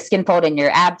 the skin fold in your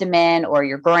abdomen or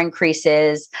your groin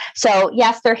creases. So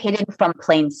yes, they're hidden from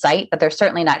plain sight, but they're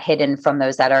certainly not hidden from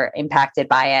those that are impacted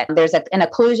by it. There's an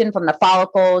occlusion from the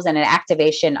follicles and an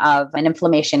activation of an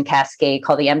inflammation cascade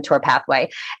called the mTOR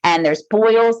pathway. And there's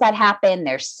boils that happen,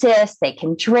 there's cysts, they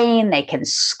can drain, they can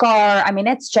scar. I mean,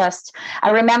 it's just, I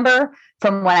remember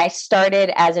from when I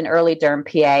started as an early derm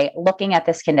PA, looking at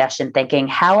this condition, thinking,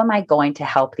 how am I going to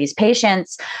help these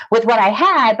patients with what I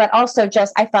had? But also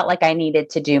I felt like I needed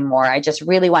to do more. I just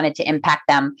really wanted to impact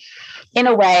them in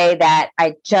a way that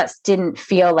I just didn't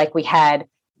feel like we had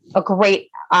a great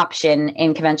option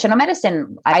in conventional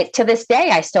medicine. To this day,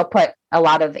 I still put a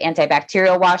lot of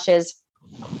antibacterial washes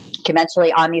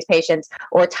conventionally on these patients,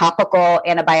 or topical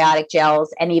antibiotic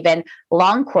gels, and even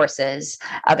long courses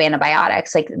of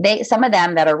antibiotics. Like some of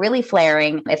them that are really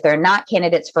flaring, if they're not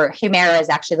candidates for Humira, is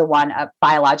actually the one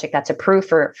biologic that's approved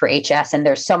for HS. And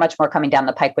there's so much more coming down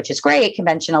the pike, which is great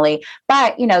conventionally.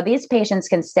 But, these patients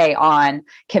can stay on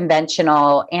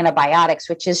conventional antibiotics,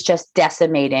 which is just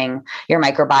decimating your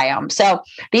microbiome. So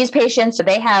these patients,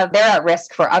 they're at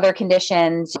risk for other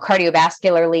conditions,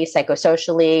 cardiovascularly,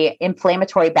 psychosocially,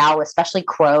 inflammatory bowel, especially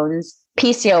Crohn's,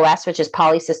 PCOS, which is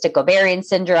polycystic ovarian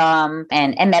syndrome,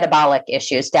 and metabolic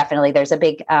issues. Definitely, there's a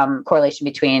big correlation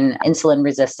between insulin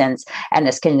resistance and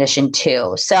this condition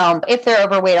too. So if they're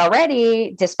overweight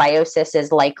already, dysbiosis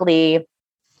is likely.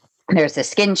 There's the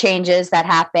skin changes that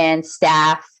happen,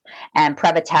 staph and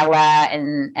Prevotella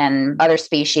and other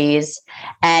species.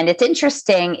 And it's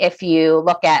interesting if you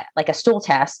look at like a stool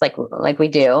test, like we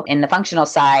do in the functional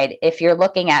side, if you're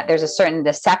looking at, there's the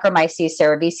Saccharomyces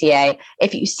cerevisiae,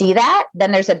 if you see that,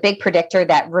 then there's a big predictor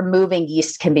that removing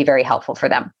yeast can be very helpful for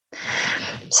them.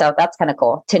 So that's kind of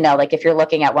cool to know. Like if you're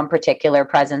looking at one particular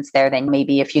presence there, then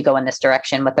maybe if you go in this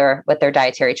direction with their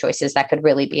dietary choices, that could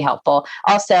really be helpful.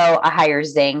 Also, a higher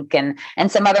zinc and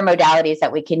some other modalities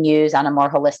that we can use on a more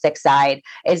holistic side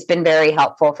has been very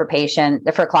helpful for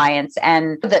clients.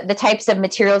 And the types of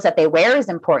materials that they wear is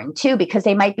important too, because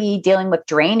they might be dealing with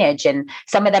drainage, and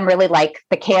some of them really like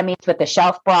the camis with the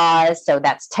shelf bras, so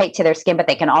that's tight to their skin, but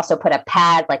they can also put a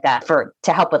pad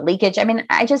to help with leakage. I mean,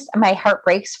 my heart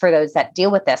breaks for those that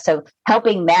deal with this. So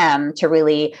helping them to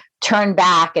really turn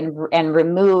back and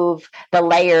remove the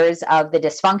layers of the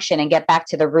dysfunction and get back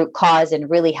to the root cause and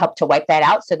really help to wipe that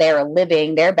out, so they are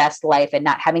living their best life and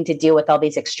not having to deal with all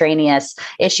these extraneous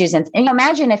issues. And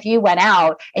imagine if you went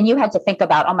out and you had to think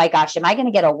about, oh my gosh, am I going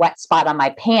to get a wet spot on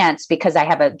my pants because I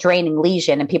have a draining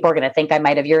lesion and people are going to think I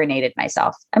might have urinated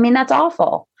myself? I mean, that's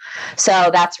awful.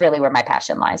 So that's really where my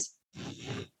passion lies.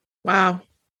 Wow.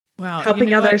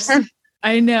 Helping others.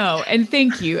 I know. And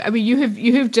thank you. I mean,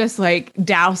 you have just like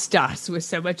doused us with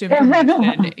so much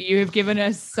information. You have given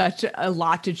us such a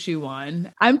lot to chew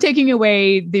on. I'm taking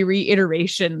away the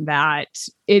reiteration that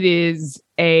it is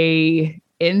a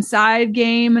inside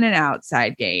game and an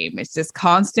outside game. It's this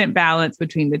constant balance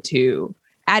between the two.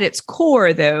 At its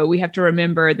core, though, we have to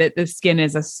remember that the skin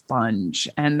is a sponge,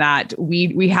 and that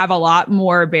we have a lot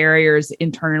more barriers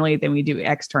internally than we do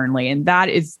externally. And that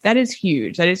is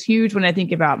huge. That is huge when I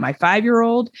think about my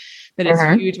 5-year-old. That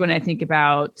is huge when I think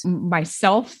about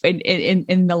myself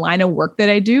in the line of work that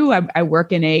I do. I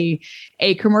work in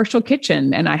a commercial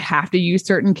kitchen, and I have to use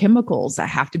certain chemicals. I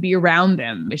have to be around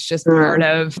them. It's just part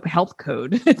of health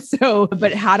code. So,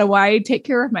 but how do I take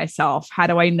care of myself? How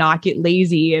do I not get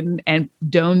lazy and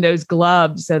don those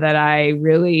gloves so that I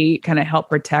really kind of help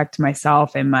protect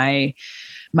myself and my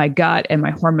gut and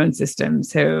my hormone system?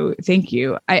 So thank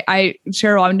you.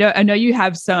 Cheryl, I know you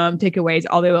have some takeaways,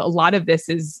 although a lot of this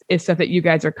is stuff that you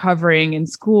guys are covering in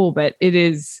school, but it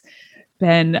is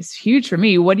been huge for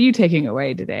me. What are you taking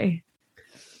away today?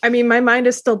 I mean, my mind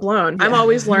is still blown. Yeah. I'm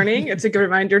always learning. It's a good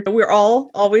reminder. We're all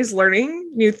always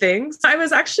learning new things.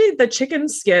 The chicken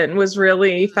skin was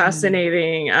really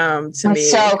fascinating to me. It's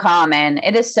so common.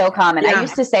 It is so common. Yeah. I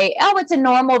used to say, oh, it's a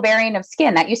normal variant of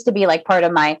skin. That used to be like part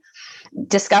of my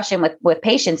discussion with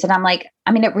patients. And I'm like,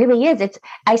 I mean, it really is.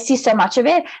 I see so much of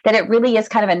it that it really is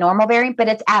kind of a normal variant, but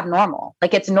it's abnormal.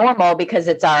 Like it's normal because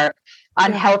it's our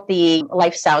unhealthy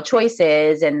lifestyle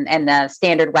choices and the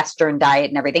standard Western diet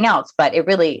and everything else, but it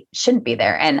really shouldn't be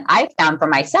there. And I found for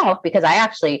myself, because I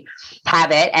actually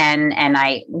have it and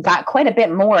I got quite a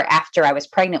bit more after I was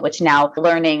pregnant, which now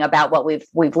learning about what we've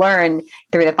learned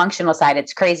through the functional side,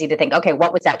 it's crazy to think, okay,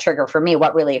 what was that trigger for me?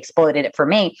 What really exploded it for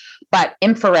me? But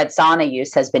infrared sauna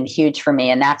use has been huge for me.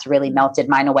 And that's really melted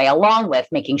mine away, along with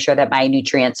making sure that my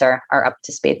nutrients are up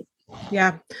to speed.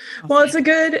 Yeah. Well,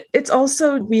 it's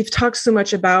also, we've talked so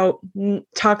much about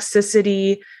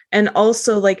toxicity, and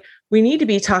also like, we need to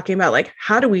be talking about like,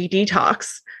 how do we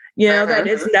detox? That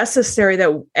it's necessary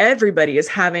that everybody is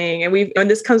having, and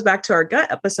this comes back to our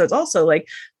gut episodes also, like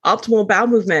optimal bowel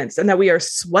movements, and that we are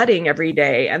sweating every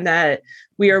day, and that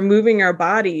we are moving our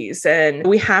bodies, and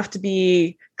we have to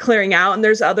be clearing out. And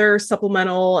there's other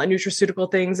supplemental and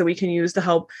nutraceutical things that we can use to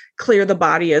help clear the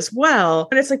body as well.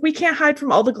 And it's like, we can't hide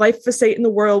from all the glyphosate in the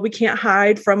world. We can't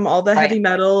hide from all the heavy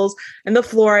metals and the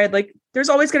fluoride. Like there's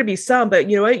always going to be some, but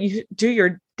you know what? You do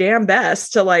your damn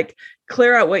best to like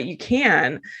clear out what you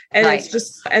can. And it's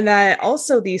just, and that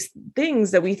also these things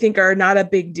that we think are not a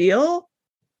big deal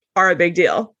are a big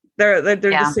deal. They're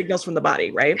the signals from the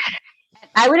body, right?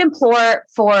 I would implore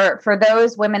for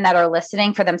those women that are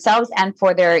listening, for themselves and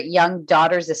for their young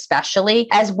daughters, especially.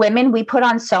 As women, we put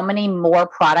on so many more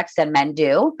products than men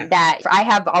do, that I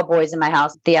have all boys in my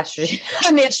house, the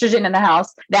estrogen in the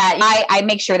house, that I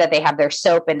make sure that they have their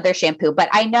soap and their shampoo. But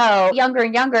I know younger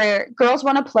and younger girls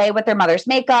want to play with their mother's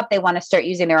makeup. They want to start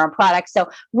using their own products. So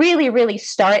really, really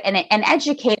start and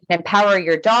educate and empower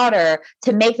your daughter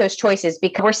to make those choices,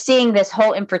 because we're seeing this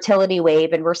whole infertility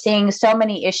wave, and we're seeing so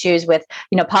many issues with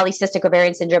polycystic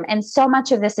ovarian syndrome. And so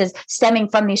much of this is stemming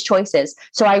from these choices.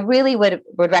 So I really would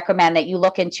recommend that you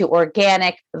look into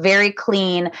organic, very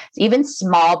clean, even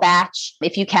small batch,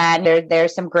 if you can.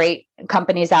 There's some great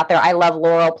companies out there. I love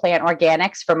Laurel Plant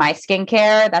Organics for my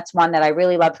skincare. That's one that I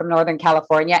really love, from Northern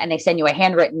California. And they send you a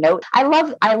handwritten note. I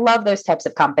love those types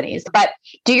of companies, but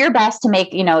do your best to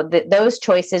make, those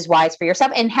choices wise for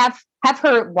yourself, and have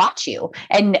her watch you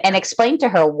and explain to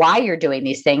her why you're doing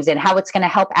these things and how it's going to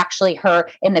help actually her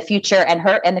in the future, and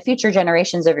her and the future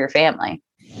generations of your family.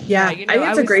 Yeah. I think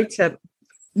it's a great tip.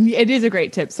 It is a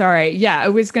great tip. Sorry. Yeah. I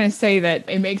was going to say that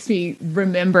it makes me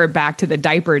remember back to the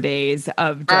diaper days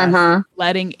of just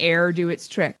letting air do its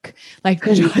trick. Like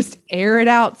just air it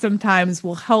out sometimes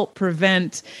will help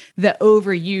prevent the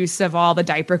overuse of all the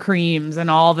diaper creams and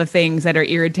all the things that are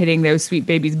irritating those sweet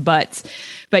babies' butts.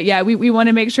 But yeah, we want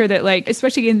to make sure that, like,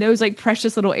 especially in those like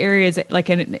precious little areas,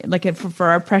 for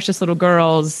our precious little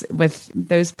girls with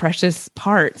those precious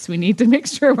parts, we need to make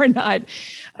sure we're not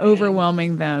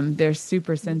overwhelming them. They're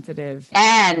super sensitive.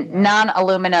 And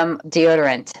non-aluminum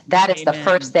deodorant. That is the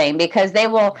first thing, because they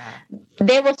will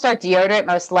start deodorant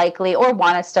most likely, or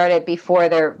want to start it before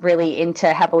they're really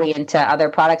heavily into other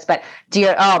products. But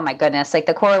oh my goodness, like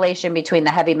the correlation between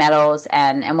the heavy metals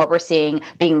and what we're seeing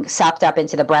being sopped up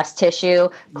into the breast tissue.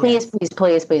 Please.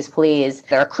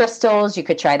 There are crystals. You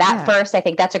could try that first. I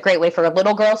think that's a great way for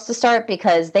little girls to start,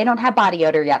 because they don't have body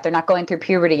odor yet. They're not going through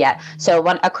puberty yet. So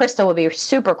a crystal would be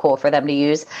super cool for them to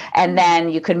use. And then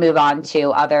you could move on to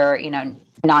other,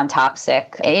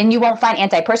 non-toxic, and you won't find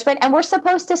antiperspirant. And we're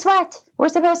supposed to sweat.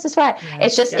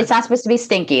 It's just, it's not supposed to be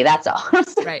stinky. That's all.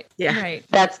 Right. Yeah. Right.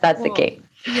 That's the key.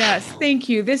 Yes. Thank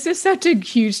you. This is such a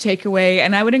huge takeaway.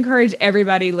 And I would encourage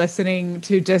everybody listening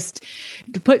to just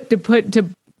to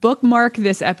bookmark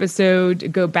this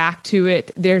episode, go back to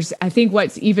it. I think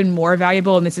what's even more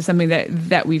valuable, and this is something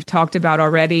that we've talked about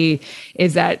already,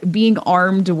 is that being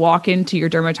armed to walk into your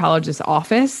dermatologist's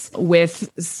office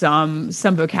with some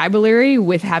vocabulary,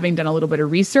 with having done a little bit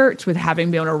of research, with having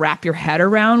been able to wrap your head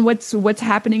around what's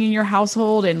happening in your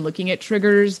household and looking at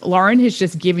triggers. Lauren has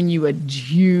just given you a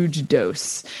huge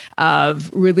dose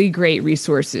of really great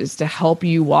resources to help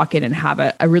you walk in and have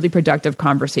a really productive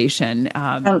conversation.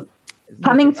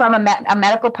 Coming from a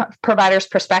medical provider's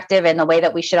perspective, and the way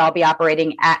that we should all be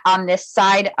operating on this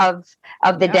side of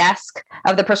the desk,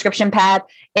 of the prescription pad,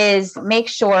 is make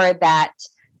sure that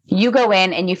you go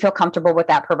in and you feel comfortable with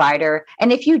that provider.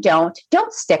 And if you don't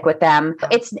stick with them.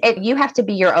 You have to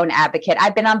be your own advocate.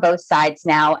 I've been on both sides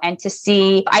now, and to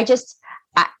see,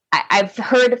 I've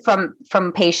heard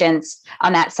from patients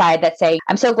on that side that say,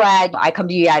 I'm so glad I come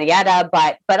to you, yada, yada.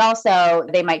 But also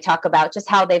they might talk about just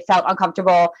how they felt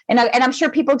uncomfortable. And I'm sure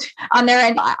people on their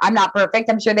end, I'm not perfect.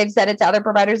 I'm sure they've said it to other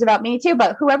providers about me too,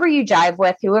 but whoever you jive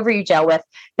with, whoever you gel with,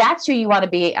 that's who you want to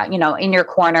be, in your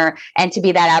corner and to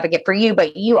be that advocate for you.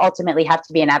 But you ultimately have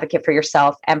to be an advocate for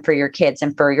yourself and for your kids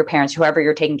and for your parents, whoever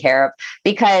you're taking care of,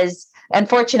 because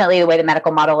unfortunately, the way the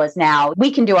medical model is now, we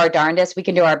can do our darndest, we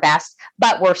can do our best,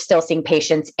 but we're still seeing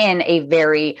patients in a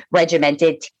very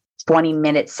regimented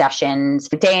 20-minute sessions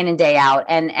day in and day out.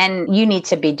 And you need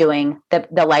to be doing the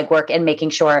legwork and making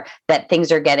sure that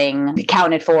things are getting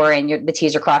accounted for and the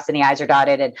T's are crossed and the I's are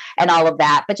dotted and all of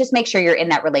that. But just make sure you're in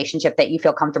that relationship that you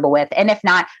feel comfortable with. And if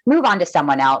not, move on to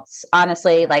someone else.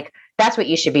 Honestly, like that's what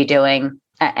you should be doing.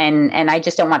 And I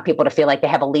just don't want people to feel like they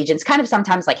have allegiance, kind of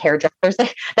sometimes like hairdressers,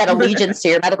 that allegiance to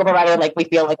your medical provider. Like we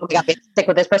feel like we got to stick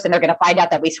with this person. They're going to find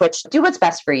out that we switched. Do what's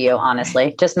best for you.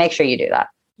 Honestly, just make sure you do that.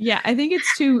 Yeah. I think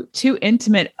it's too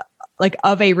intimate, like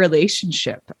of a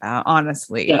relationship.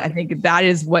 Honestly, yeah. I think that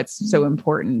is what's so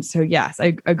important. So yes,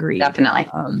 I agree. Definitely.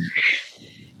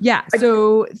 Yeah.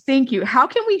 So thank you. How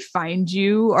can we find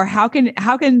you, or how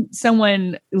can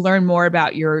someone learn more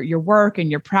about your work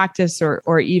and your practice,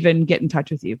 or even get in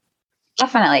touch with you?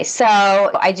 Definitely. So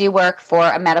I do work for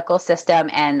a medical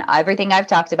system, and everything I've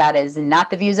talked about is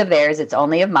not the views of theirs. It's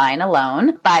only of mine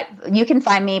alone. But you can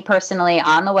find me personally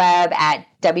on the web at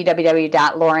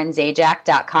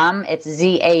www.laurenzajac.com. It's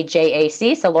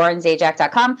Zajac. So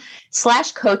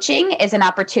laurenzajac.com/coaching is an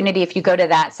opportunity. If you go to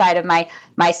that side of my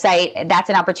site,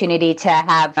 that's an opportunity to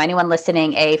have anyone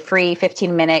listening a free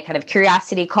 15-minute kind of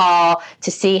curiosity call to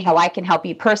see how I can help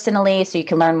you personally, so you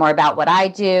can learn more about what I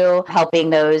do, helping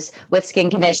those with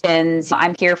skin conditions.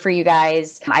 I'm here for you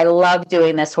guys. I love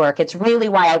doing this work. It's really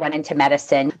why I went into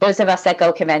medicine. Those of us that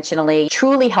go conventionally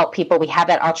truly help people. We have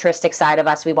that altruistic side of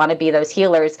us. We want to be those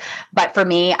healers. But for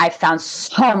me, I've found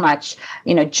so much,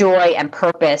 joy and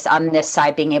purpose on this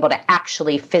side, being able to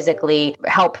actually physically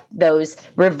help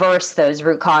reverse those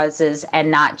root causes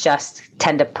and not just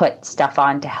tend to put stuff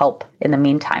on to help in the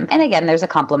meantime. And again, there's a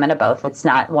complement of both. It's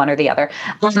not one or the other.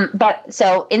 But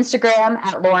so Instagram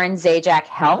at Lauren Zajac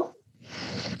Health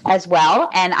as well.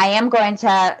 And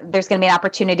there's going to be an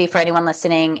opportunity for anyone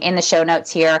listening in the show notes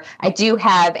here. I do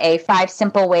have a 5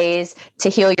 simple ways to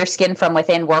heal your skin from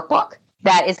within workbook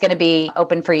that is going to be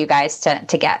open for you guys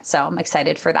to get. So I'm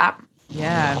excited for that.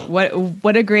 Yeah.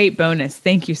 What a great bonus.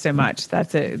 Thank you so much.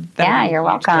 You're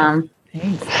welcome.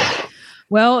 Thanks.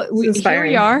 Well, here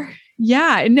we are.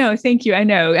 Yeah, no, thank you. I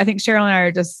know. I think Cheryl and I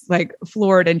are just like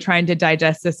floored and trying to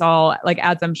digest this all, like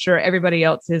as I'm sure everybody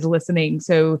else is listening.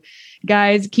 So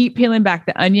guys, keep peeling back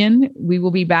the onion. We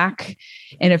will be back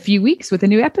in a few weeks with a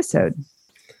new episode.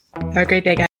 Have a great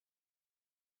day, guys.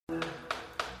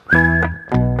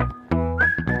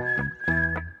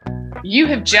 You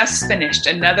have just finished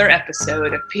another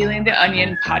episode of Peeling the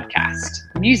Onion podcast.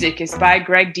 Music is by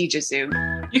Greg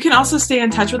DiGesu. You can also stay in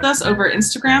touch with us over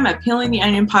Instagram at Peeling the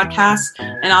Onion Podcast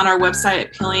and on our website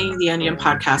at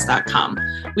peelingtheonionpodcast.com.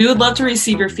 We would love to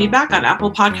receive your feedback on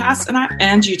Apple Podcasts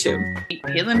and YouTube. Keep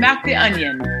peeling back the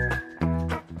onion.